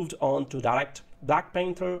 Coogler moved on to direct Black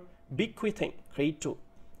Panther, bequeathing Creed 2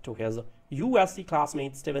 to his USC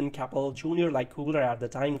classmate Steven Caple Jr. like Coogler at the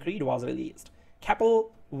time Creed was released.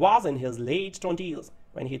 Caple was in his late 20s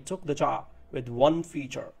when he took the job, with one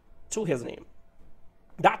feature to his name.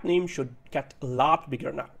 That name should get a lot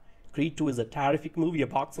bigger now. Creed 2 is a terrific movie, a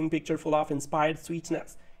boxing picture full of inspired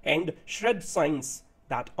sweetness and shred science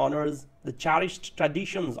that honors the cherished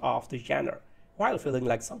traditions of the genre while feeling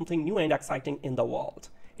like something new and exciting in the world.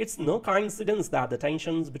 It's no coincidence that the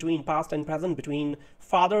tensions between past and present, between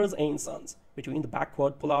fathers and sons, between the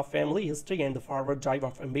backward pull of family history and the forward drive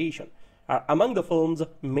of ambition, are among the film's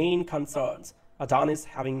main concerns. Adonis,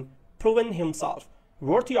 having proven himself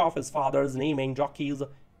worthy of his father's name and Rocky's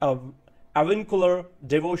avuncular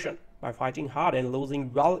devotion by fighting hard and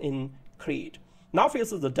losing well in Creed, now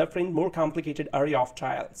faces a different, more complicated array of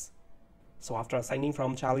trials. So after ascending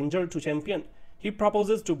from challenger to champion, he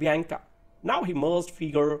proposes to Bianca. Now he must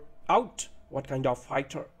figure out what kind of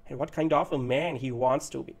fighter and what kind of a man he wants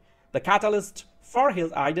to be. The catalyst for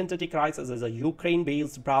his identity crisis is a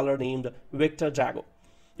Ukraine-based brawler named Victor Drago.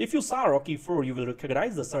 If you saw Rocky IV, you will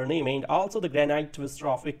recognize the surname and also the granite twister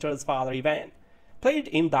of Victor's father Ivan, played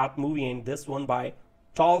in that movie and this one by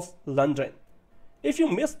Dolph Lundgren. If you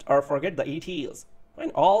missed or forget the 80s, when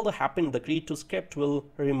all that happened, the Creed 2 script will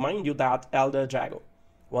remind you that elder Drago,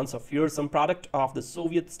 once a fearsome product of the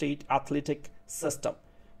Soviet state athletic system,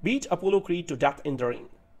 beat Apollo Creed to death in the ring.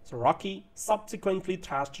 So Rocky subsequently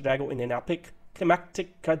thrashed Drago in an epic,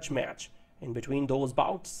 climactic grudge match. In between those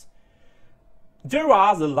bouts, there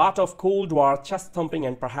was a lot of Cold War chest thumping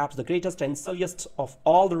and perhaps the greatest and silliest of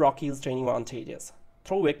all the Rocky's training montages.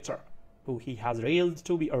 Through Victor, who he has raised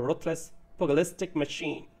to be a ruthless, pugilistic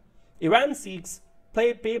machine, Ivan seeks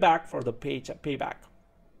payback for the payback.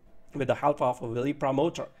 With the help of a willy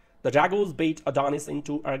promoter, the Dragos bait Adonis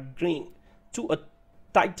into agreeing to a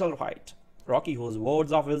title fight. Rocky, whose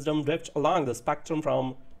words of wisdom drift along the spectrum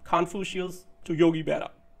from Confucius to Yogi Berra,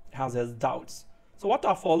 has his doubts. So what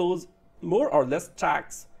follows more or less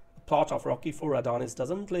tracks the plot of Rocky IV. Adonis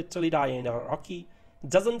doesn't literally die and Rocky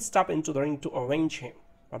doesn't step into the ring to avenge him,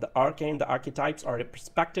 but the arc and the archetypes are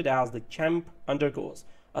respected as the champ undergoes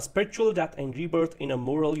a spiritual death and rebirth in a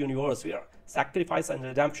moral universe where sacrifice and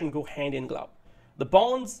redemption go hand in glove. The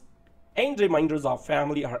bonds and reminders of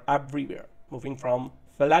family are everywhere, moving from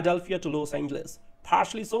Philadelphia to Los Angeles.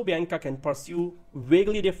 Partially so, Bianca can pursue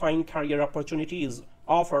vaguely defined career opportunities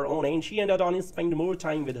of her own, and she and Adonis spend more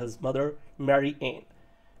time with his mother, Mary Ann.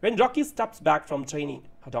 When Rocky steps back from training,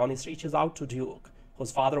 Adonis reaches out to Duke,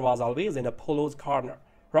 whose father was always in Apollo's corner.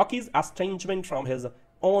 Rocky's estrangement from his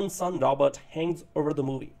own son Robert hangs over the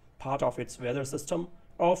movie, part of its weather system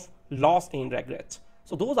of loss and regret.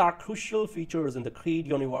 So those are crucial features in the Creed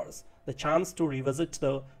universe. The chance to revisit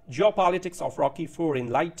the geopolitics of Rocky IV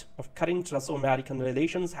in light of current Russo-American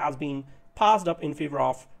relations has been passed up in favor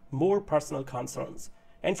of more personal concerns.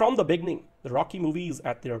 And from the beginning, the Rocky movies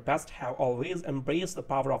at their best have always embraced the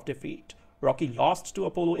power of defeat. Rocky lost to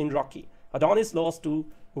Apollo in Rocky. Adonis lost to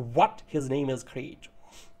what his name is, Creed.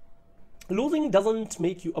 Losing doesn't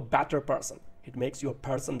make you a better person. It makes you a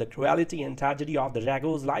person. The cruelty and tragedy of the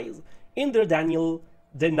Dragos lies in their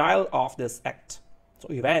denial of this act. So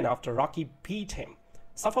Ivan, after Rocky beat him,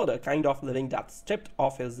 suffered a kind of living death, stripped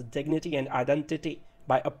of his dignity and identity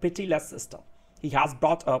by a pitiless system. He has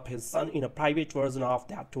brought up his son in a private version of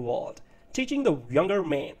that world, teaching the younger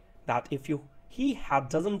man that if he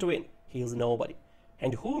doesn't win, he is nobody.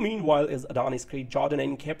 And who meanwhile is Adonis? Creed, Jordan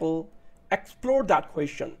and Caple explored that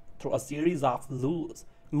question through a series of loose,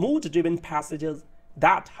 mood-driven passages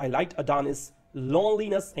that highlight Adonis'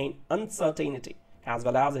 loneliness and uncertainty, as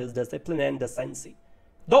well as his discipline and decency.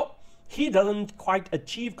 Though he doesn't quite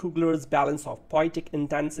achieve Coogler's balance of poetic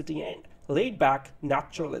intensity and laid-back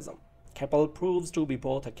naturalism, Caple proves to be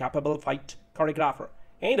both a capable fight choreographer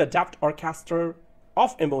and a deft orchestrator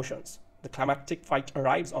of emotions. The climactic fight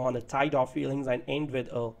arrives on a tide of feelings and ends with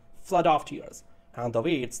a flood of tears. And the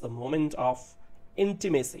way it's the moment of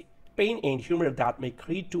intimacy, pain and humor that make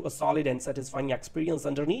Creed 2 a solid and satisfying experience.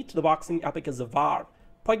 Underneath the boxing epic is a warm,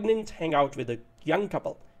 poignant hangout with a young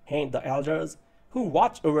couple and the elders who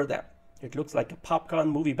watch over them. It looks like a popcorn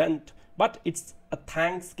movie bent, but it's a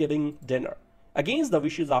Thanksgiving dinner. Against the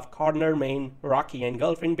wishes of corner man Rocky and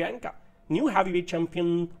girlfriend Bianca, new heavyweight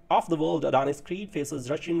champion of the world Adonis, Creed faces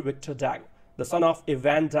Russian Victor Drago, the son of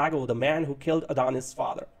Ivan Drago, the man who killed Adonis'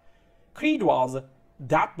 father. Creed was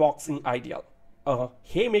that boxing ideal, a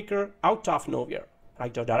haymaker out of nowhere.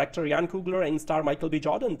 Writer-director Ryan Coogler and star Michael B.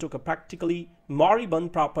 Jordan took a practically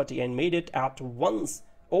moribund property and made it at once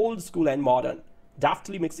old school and modern,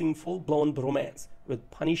 deftly mixing full-blown bromance with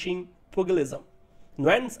punishing pugilism,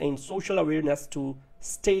 nuance and social awareness to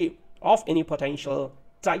stave off any potential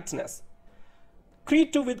tightness.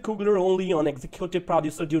 Creed 2 with Coogler only on executive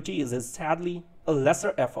producer duties is sadly a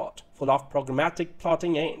lesser effort, full of programmatic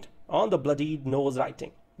plotting and on the bloodied nose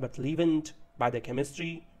writing, but leavened by the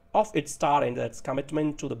chemistry of its star and its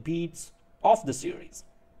commitment to the beats of the series.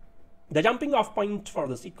 The jumping off point for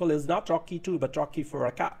the sequel is not Rocky 2 but Rocky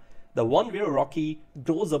IV, the one where Rocky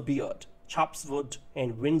grows a beard, chops wood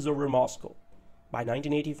and wins over Moscow. By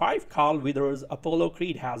 1985, Carl Weathers' Apollo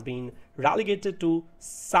Creed has been relegated to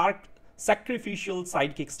sacrificial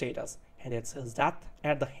sidekick status, and it's his death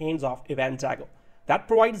at the hands of Ivan Drago that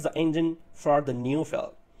provides the engine for the new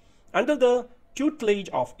film. Under the tutelage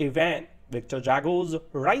of Ivan, Victor Drago's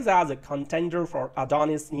rise as a contender for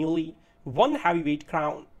Adonis' newly won heavyweight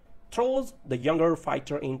crown throws the younger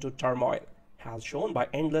fighter into turmoil, as shown by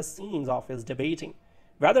endless scenes of his debating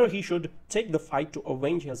whether he should take the fight to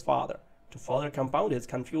avenge his father. To further compound his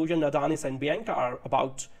confusion, Adonis and Bianca are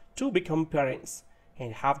about to become parents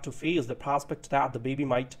and have to face the prospect that the baby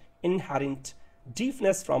might inherit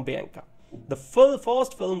deafness from Bianca. The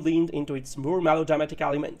first film leaned into its more melodramatic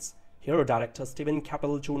elements. Here, director Steven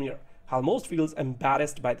Caple Jr. almost feels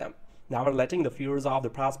embarrassed by them, never letting the fears of the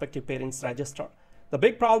prospective parents register. The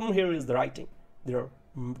big problem here is the writing.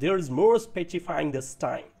 There is more speechifying this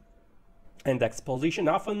time, and the exposition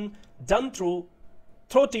often done through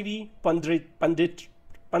TV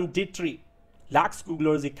punditry lacks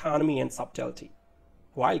Coogler's economy and subtlety.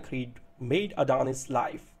 While Creed made Adonis'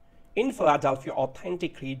 life in Philadelphia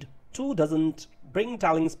authentic, Creed 2 doesn't bring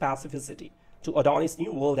telling specificity to Adonis'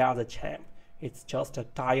 new world as a champ. It's just a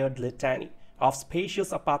tired litany of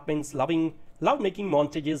spacious apartments, love-making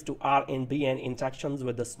montages to R&B and interactions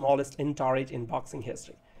with the smallest entourage in boxing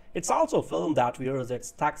history. It's also a film that wears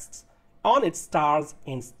its texts on its stars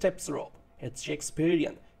and steps rope. It's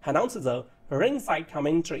Shakespearean, announces a ringside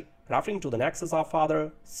commentary referring to the nexus of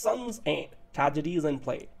father, sons, and tragedies in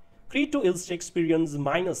play. Creed 2 is Shakespearean's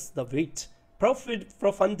minus the wit,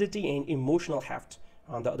 profundity, and emotional heft.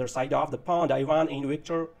 On the other side of the pond, Ivan and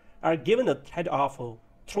Victor are given a thread of a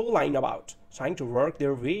through line about trying to work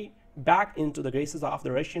their way back into the graces of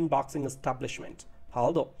the Russian boxing establishment.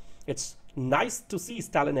 Although it's nice to see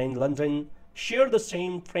Stallone and Lundgren share the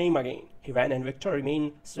same frame again, Ivan and Victor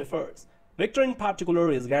remain swiffers. Victor in particular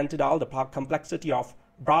is granted all the complexity of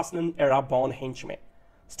Brosnan-era born henchmen.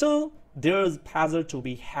 Still, there is pleasure to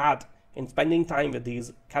be had in spending time with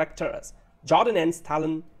these characters. Jordan and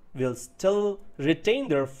Stallone will still retain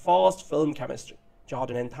their first film chemistry.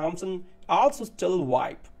 Jordan and Thompson also still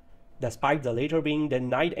vibe, despite the latter being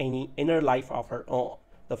denied any inner life of her own.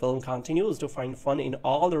 The film continues to find fun in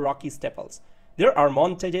all the Rocky staples. There are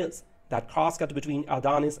montages that cross-cut between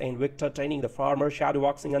Adonis and Victor training the former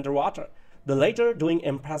shadowboxing underwater, the latter doing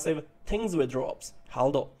impressive things with ropes,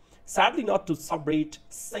 although sadly not to celebrate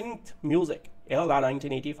synced music, Ella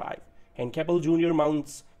 1985, and Caple Jr.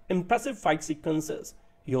 mounts impressive fight sequences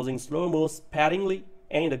using slow-mo sparingly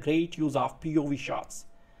and a great use of POV shots.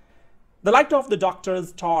 The light of the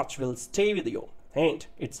doctor's torch will stay with you, and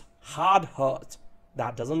it's hard hurt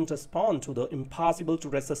that doesn't respond to the impossible to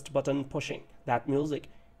resist button pushing that music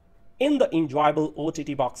in the enjoyable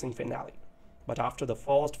OTT boxing finale. But after the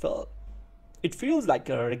first film, it feels like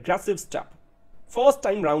a regressive step. First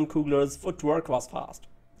time round, Coogler's footwork was fast,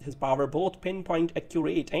 his power both pinpoint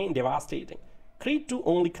accurate and devastating. Creed 2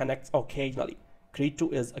 only connects occasionally. Creed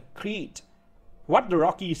 2 is a Creed what the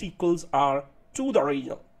Rocky sequels are to the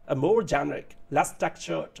original, a more generic, less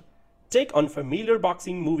textured take on familiar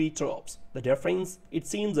boxing movie tropes. The difference, it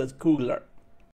seems, is Coogler